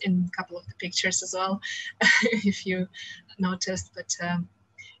she was in a couple of the pictures as well, if you noticed. But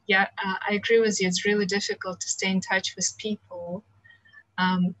yeah, I agree with you. It's really difficult to stay in touch with people.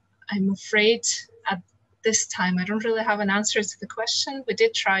 I'm afraid at this time I don't really have an answer to the question. We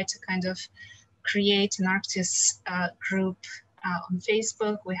did try to kind of create an Arctis group on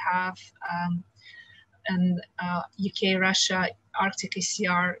Facebook. We have an UK-Russia Arctic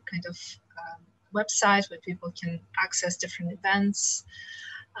ECR kind of website where people can access different events.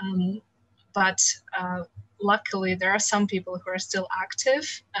 But luckily, there are some people who are still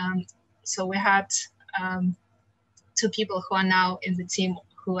active. So we had 2 people who are now in the team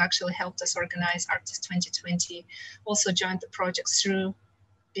who actually helped us organize ArcTIS 2020, also joined the project through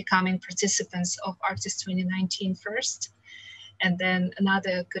becoming participants of ArcTIS 2019 first. And then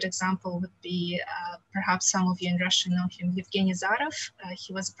another good example would be, perhaps some of you in Russia know him, Evgeny Zarov.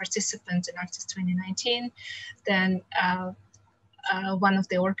 He was a participant in ArcTIS 2019. Then one of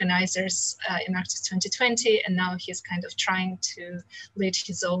the organizers in ArcTIS 2020, and now he's kind of trying to lead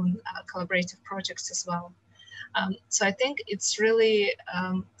his own collaborative projects as well. So I think it's really,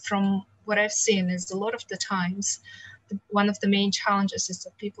 from what I've seen, is a lot of the times, one of the main challenges is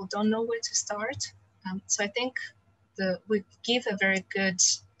that people don't know where to start. So I think we give a very good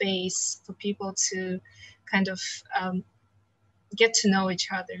base for people to kind of get to know each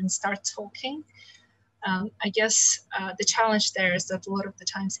other and start talking. I guess the challenge there is that a lot of the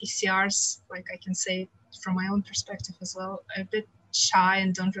times ECRs, like I can say from my own perspective as well, are a bit shy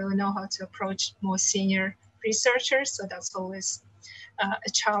and don't really know how to approach more senior researchers. So that's always a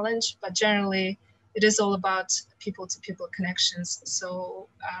challenge, but generally it is all about people-to-people connections. So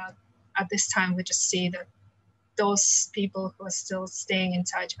at this time, we just see that those people who are still staying in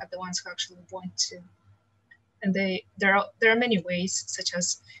touch are the ones who actually want to. And there are many ways, such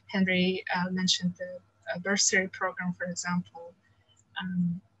as Henry mentioned the bursary program, for example.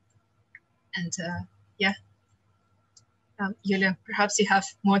 Yeah, Yulia, perhaps you have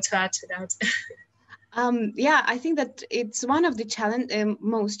more to add to that. Yeah, I think that it's one of the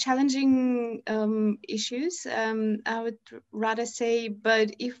most challenging issues, I would rather say.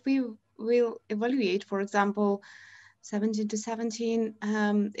 But if we will evaluate, for example, 17 to 17,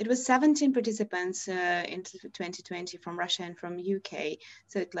 it was 17 participants in 2020 from Russia and from UK.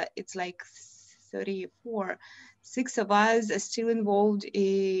 So it's like 34. 6 of us are still involved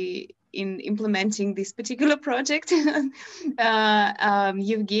in implementing this particular project.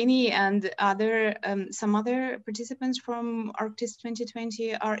 Evgeny and some other participants from Arctic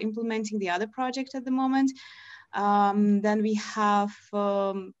 2020 are implementing the other project at the moment. Then we have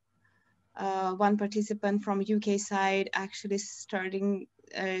one participant from UK side actually starting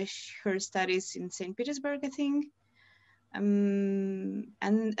her studies in St. Petersburg, I think. And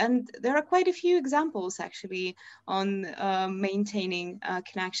there are quite a few examples actually on maintaining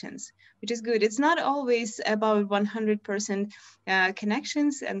connections, which is good. It's not always about 100%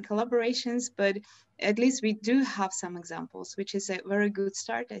 connections and collaborations, but at least we do have some examples, which is a very good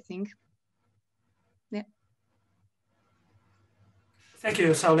start, I think. Yeah. Thank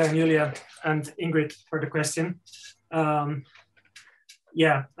you, Saule and Yulia and Ingrid, for the question.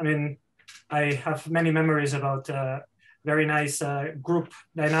 Yeah, I mean, I have many memories about very nice group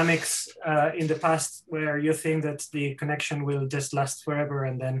dynamics in the past, where you think that the connection will just last forever,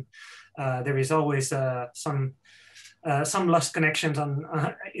 and then there is always some lost connections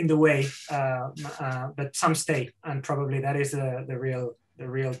in the way, but some stay, and probably that is the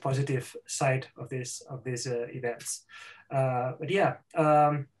real positive side of these events. But yeah,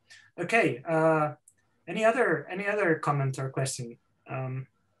 okay. Any other comment or question?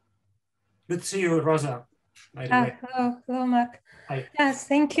 Good to see you, Rosa. Hello, Mark. Hi. Yes,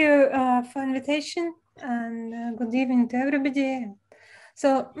 thank you for invitation, and good evening to everybody.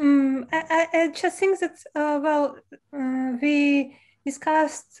 So I just think that we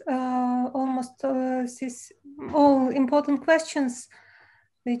discussed almost these all important questions,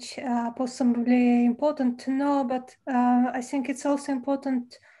 which are possibly important to know, but I think it's also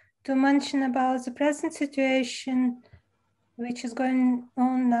important to mention about the present situation, which is going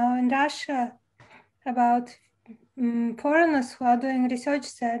on now in Russia, about foreigners who are doing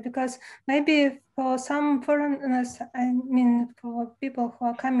research there, because maybe for some foreigners, I mean for people who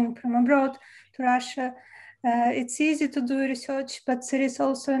are coming from abroad to Russia, it's easy to do research, but there is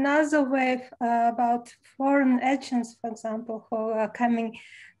also another way about foreign agents, for example, who are coming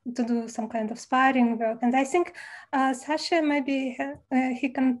to do some kind of sparring work. And I think Sasha, maybe he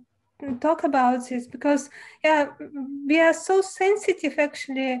can talk about this, because yeah, we are so sensitive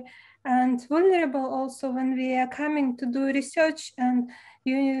actually and vulnerable also when we are coming to do research, and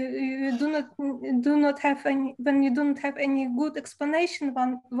you do not have any, when you don't have any good explanation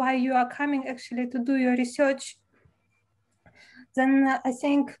why you are coming actually to do your research, then I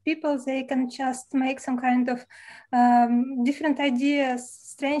think people, they can just make some kind of different ideas,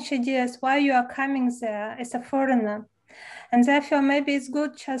 strange ideas why you are coming there as a foreigner. And therefore maybe it's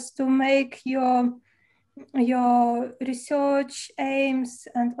good just to make your research aims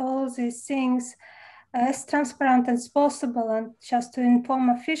and all these things as transparent as possible, and just to inform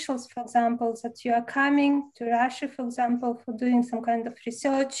officials, for example, that you are coming to Russia, for example, for doing some kind of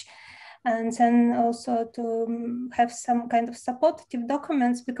research, and then also to have some kind of supportive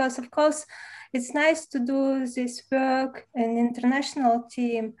documents, because of course it's nice to do this work in international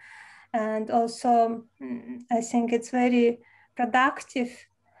team, and also I think it's very productive.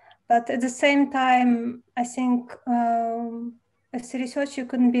 But at the same time, I think as a researcher, you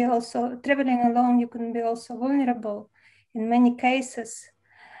can be also traveling alone, you can be also vulnerable in many cases.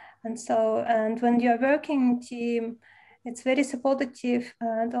 And so, and when you're working in team, it's very supportive,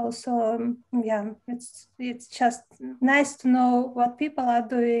 and also, yeah, it's just nice to know what people are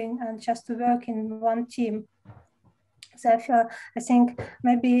doing and just to work in one team. Therefore, I think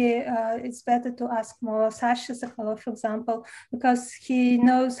maybe it's better to ask more Sasha Zakharov, for example, because he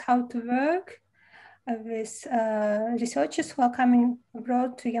knows how to work with researchers who are coming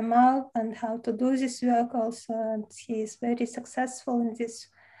abroad to Yamal, and how to do this work also, and he is very successful in this.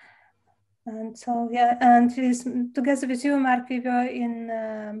 And so, yeah, and together with you, Mark, we were in,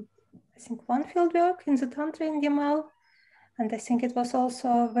 I think, one field work in the country in Yamal, and I think it was also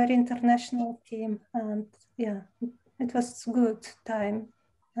a very international team, and yeah, it was a good time,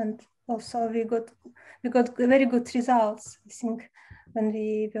 and also we got very good results, I think, when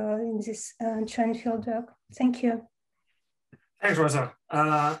we were in this joint field work. Thank you. Thanks, Rosa.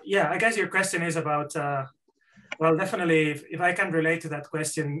 Yeah, I guess your question is about, well, definitely, if I can relate to that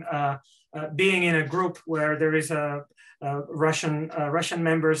question, being in a group where there is Russian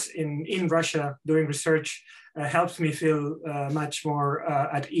members in Russia doing research, helps me feel much more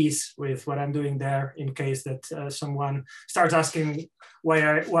at ease with what I'm doing there, in case that someone starts asking, why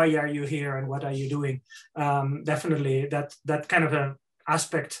are you here and what are you doing? Definitely that kind of a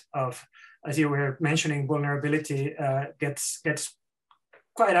aspect of, as you were mentioning, vulnerability gets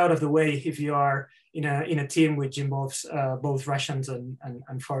quite out of the way if you are in a team which involves both Russians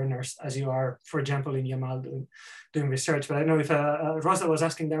and foreigners, as you are, for example, in Yamal doing research. But I don't know if Rosa was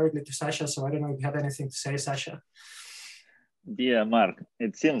asking directly to Sasha, so I don't know if you have anything to say, Sasha. Yeah, Mark,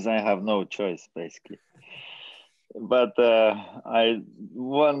 it seems I have no choice, basically. But I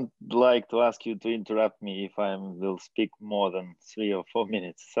won't like to ask you to interrupt me if I will speak more than 3 or 4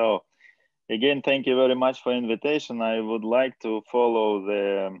 minutes. So again, thank you very much for the invitation. I would like to follow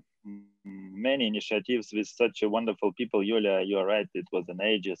the many initiatives with such a wonderful people. Yulia, you are right, it was an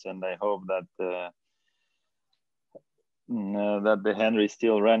ages, and I hope that that the Henry is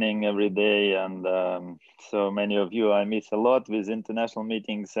still running every day, and so many of you I miss a lot with international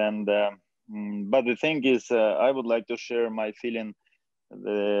meetings. And but the thing is, I would like to share my feeling.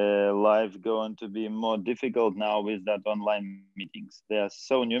 The life going to be more difficult now with that online meetings. They are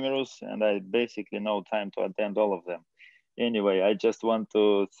so numerous, and I basically no time to attend all of them. Anyway, I just want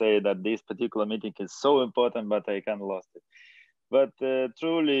to say that this particular meeting is so important, but I kind of lost it. But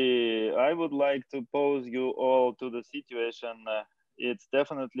truly, I would like to pose you all to the situation. It's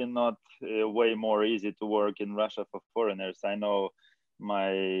definitely not way more easy to work in Russia for foreigners. I know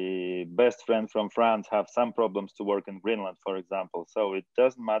my best friend from France have some problems to work in Greenland, for example. So it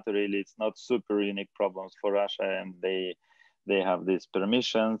doesn't matter really. It's not super unique problems for Russia, and they have these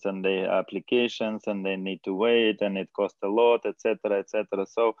permissions and they applications, and they need to wait, and it costs a lot, etc., etc.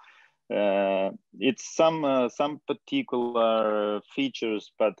 So it's some particular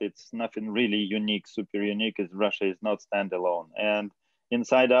features, but it's nothing really unique, super unique, as Russia is not standalone. And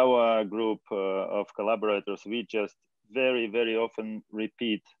inside our group of collaborators, we just very, very often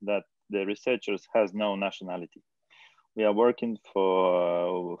repeat that the researchers has no nationality. We are working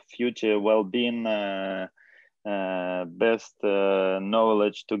for future well-being, best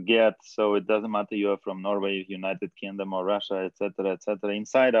knowledge to get. So it doesn't matter you are from Norway, United Kingdom, or Russia, etc., etc.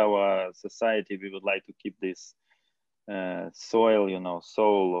 Inside our society, we would like to keep this soil, you know,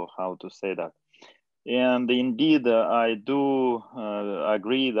 soul, or how to say that. And indeed, I do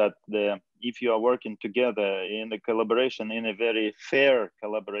agree that if you are working together in a collaboration, in a very fair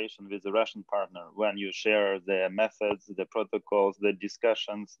collaboration with a Russian partner, when you share the methods, the protocols, the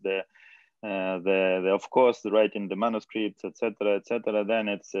discussions, of course, the writing the manuscripts, etc., then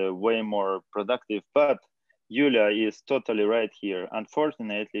it's way more productive. But Yulia is totally right here.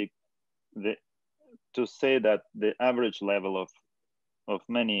 Unfortunately, to say that the average level of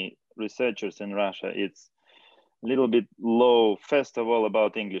many researchers in Russia, it's a little bit low. First of all,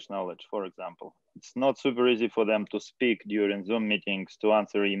 about English knowledge, for example. It's not super easy for them to speak during Zoom meetings, to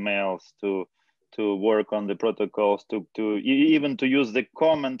answer emails, to work on the protocols, to even to use the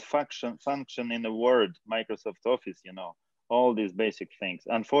comment function in the Word, Microsoft Office, you know, all these basic things,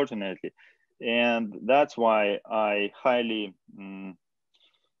 unfortunately. And that's why I highly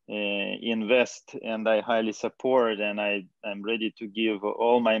invest, and I highly support, and I'm ready to give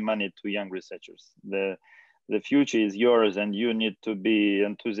all my money to young researchers. The future is yours, and you need to be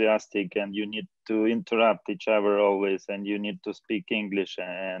enthusiastic, and you need to interrupt each other always, and you need to speak English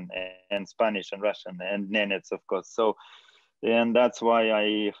and Spanish and Russian and Nenets, of course. So, and that's why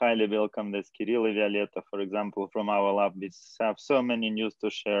I highly welcome this Kirill and Violeta, for example, from our lab. We have so many news to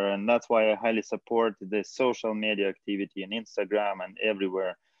share, and that's why I highly support the social media activity in Instagram and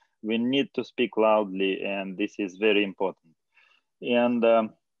everywhere. We need to speak loudly, and this is very important. And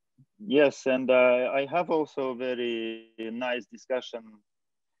yes, and I have also very nice discussion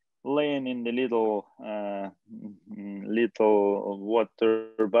laying in the little water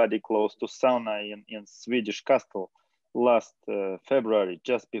body close to sauna in Swedish Castle last February,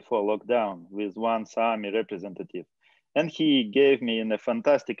 just before lockdown, with one Sami representative. And he gave me a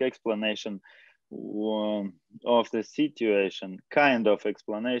fantastic explanation of the situation, kind of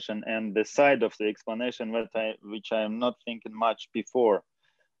explanation, and the side of the explanation which I am not thinking much before.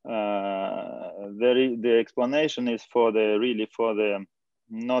 The explanation is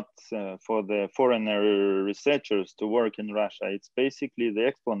not for the foreigner researchers to work in Russia. It's basically the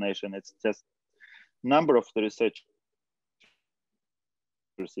explanation. It's just number of the researchers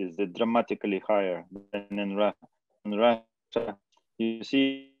is dramatically higher than in Russia. In Russia, you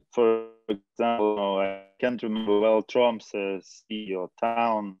see, for example, I can't remember well, Tromsø city or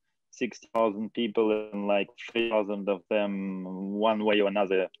town, 60,000 people, and like 3,000 of them, one way or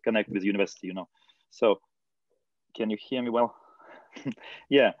another, connect with university, you know. So, can you hear me well?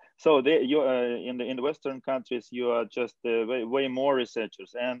 Yeah. So in the Western countries, you are just way more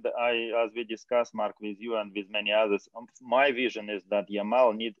researchers. And as we discussed, Mark, with you and with many others, my vision is that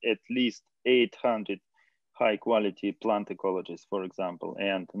Yamal need at least 800 high quality plant ecologists, for example,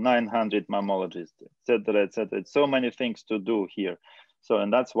 and 900 mammalogists, etc., etc. So many things to do here. So,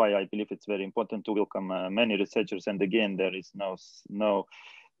 and that's why I believe it's very important to welcome many researchers. And again, there is no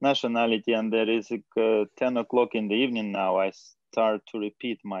nationality, and there is 10 o'clock in the evening now. I start to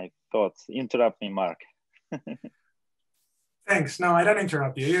repeat my thoughts. Interrupt me, Mark. Thanks. No, I don't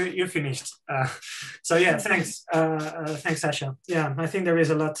interrupt you. You finished. So yeah, thanks. Thanks, Sasha. Yeah, I think there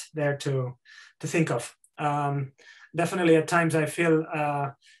is a lot there to think of. Definitely, at times I feel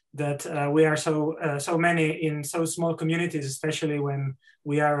that we are so many in so small communities, especially when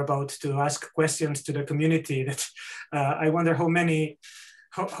we are about to ask questions to the community. That I wonder how many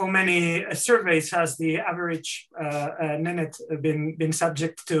surveys has the average Nenet been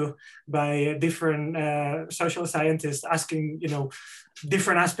subject to by different social scientists asking,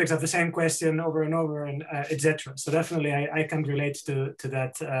 different aspects of the same question over and over, and etc. So definitely, I can relate to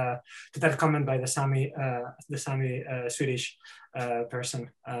that comment by the Sami Swedish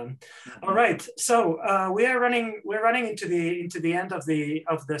person. All right, so we're running into the end of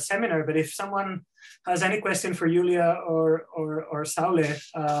the seminar. But if someone has any question for Yulia or Saule,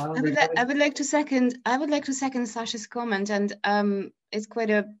 I would like to second Sasha's comment, and it's quite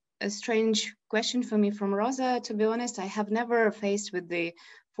a strange question for me from Rosa. To be honest, I have never faced with the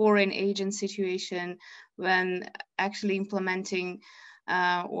foreign agent situation when actually implementing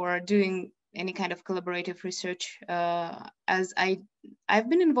or doing any kind of collaborative research, as I've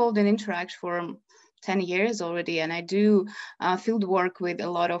been involved in Interact for 10 years already, and I do field work with a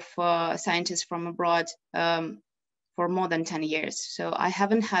lot of scientists from abroad for more than 10 years. So I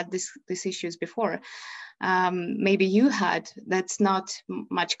haven't had these issues before. Maybe you had. That's not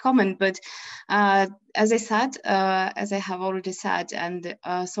much common, but as I said, as I have already said, and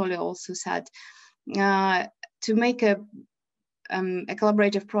Saule also said, to make a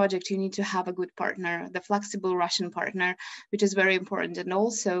collaborative project, you need to have a good partner, the flexible Russian partner, which is very important. And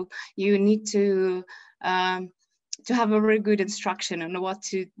also you need to have a very good instruction on what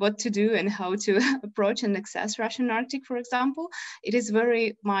to do and how to approach and access Russian Arctic, for example. It is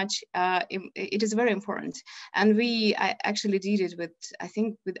very much, it is very important. And I actually did it with, I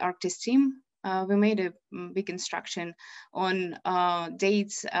think, with Arctis team. We made a big instruction on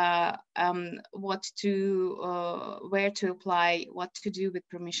dates, what to, where to apply, what to do with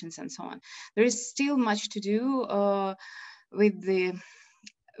permissions, and so on. There is still much to do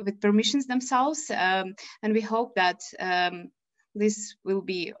with permissions themselves, and we hope that this will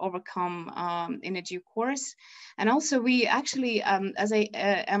be overcome in a due course. And also we actually, as I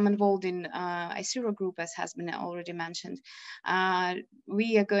am involved in ECR group, as has been already mentioned,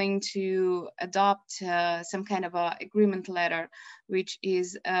 we are going to adopt some kind of a agreement letter, which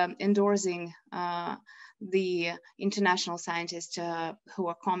is endorsing the international scientists who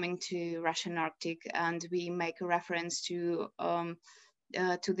are coming to Russian Arctic, and we make a reference to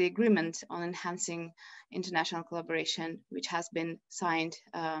the agreement on enhancing international collaboration, which has been signed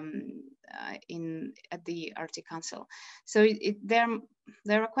at the Arctic Council. So there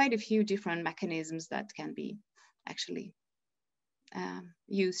are quite a few different mechanisms that can be actually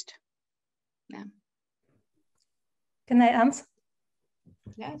used. Yeah. Can I answer?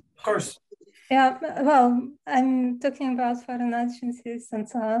 Yeah, of course. Yeah, well, I'm talking about foreign agencies and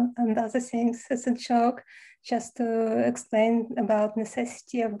so on and other things as a joke, just to explain about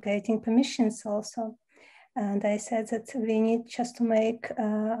necessity of getting permissions also. And I said that we need just to make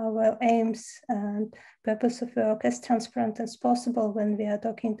our aims and purpose of work as transparent as possible when we are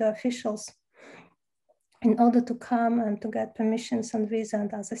talking to officials, in order to come and to get permissions and visa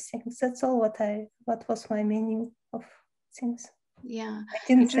and other things. That's all what was my meaning of things. Yeah, I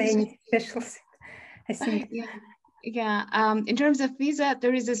didn't say any special thing, I think. Yeah. In terms of visa,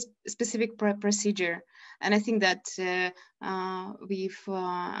 there is a specific procedure, and I think that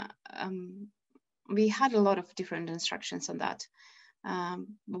we had a lot of different instructions on that.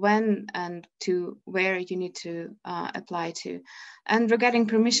 When and to where you need to apply to. And regarding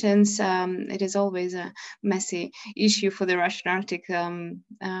permissions, it is always a messy issue for the Russian Arctic.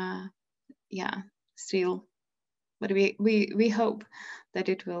 Yeah, still, but we hope that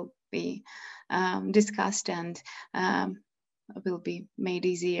it will be discussed and will be made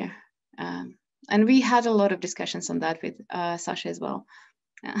easier. And we had a lot of discussions on that with Sasha as well.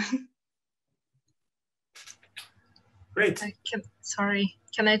 Great. Sorry,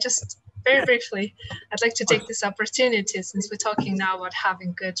 can I just very briefly, I'd like to take this opportunity, since we're talking now about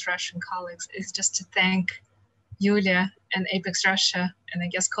having good Russian colleagues, is just to thank Yulia and APECS Russia, and I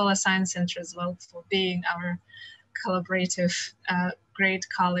guess Kola Science Center as well, for being our collaborative, great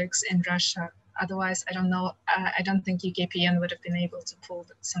colleagues in Russia. Otherwise, I don't know, I don't think UKPN would have been able to pull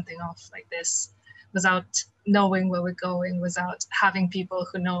something off like this without knowing where we're going, without having people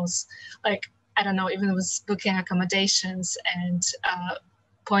who knows, like, I don't know, even with booking accommodations and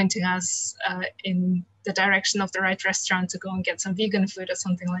pointing us in the direction of the right restaurant to go and get some vegan food or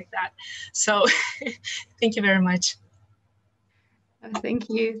something like that. So thank you very much. Thank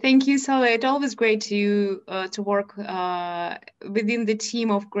you, Saule. It's always great to work within the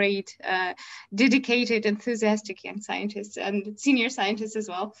team of great, dedicated, enthusiastic young scientists and senior scientists as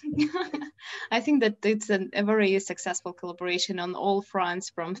well. I think that it's a very successful collaboration on all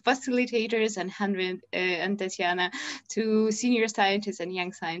fronts, from facilitators and Henry and Tatiana to senior scientists and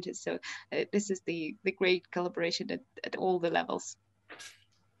young scientists. So this is the great collaboration at all the levels.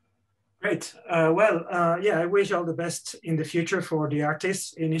 Great. Yeah, I wish all the best in the future for the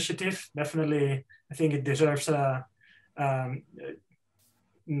Arctis initiative. Definitely, I think it deserves a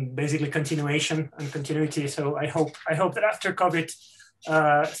basically continuation and continuity. So I hope that after COVID,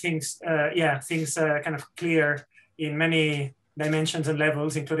 things kind of clear in many dimensions and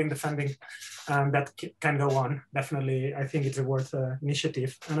levels, including the funding, that can go on. Definitely, I think it's a worth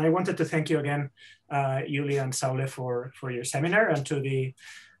initiative. And I wanted to thank you again, Yulia and Saule, for your seminar, and to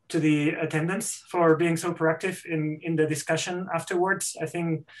the attendants for being so proactive in the discussion afterwards. I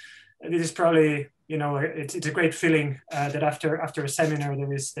think this is probably, it's a great feeling that after a seminar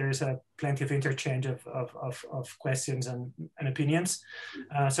there is a plenty of interchange of questions and opinions.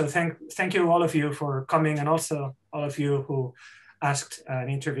 So thank you, all of you, for coming, and also all of you who asked and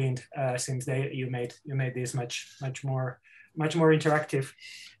intervened, since you made this much more interactive.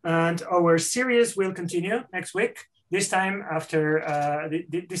 And our series will continue next week. This time,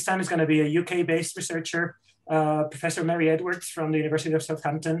 this time is going to be a UK-based researcher, Professor Mary Edwards from the University of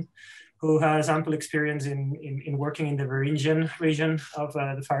Southampton, who has ample experience in working in the Varangian region of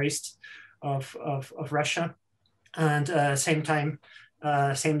the Far East of Russia. And same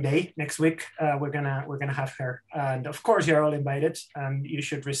day next week, we're gonna have her. And of course, you're all invited, and you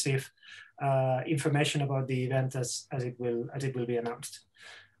should receive information about the event as it will be announced.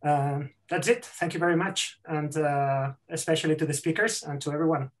 That's it. Thank you very much, and especially to the speakers and to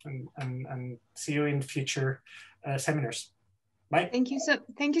everyone, and see you in future seminars. Bye. Thank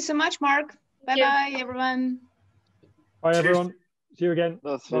you so much, Mark. Bye everyone. Bye everyone. See you again.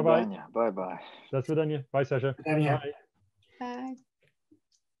 Bye bye. Bye bye. Bye Sasha. Bye.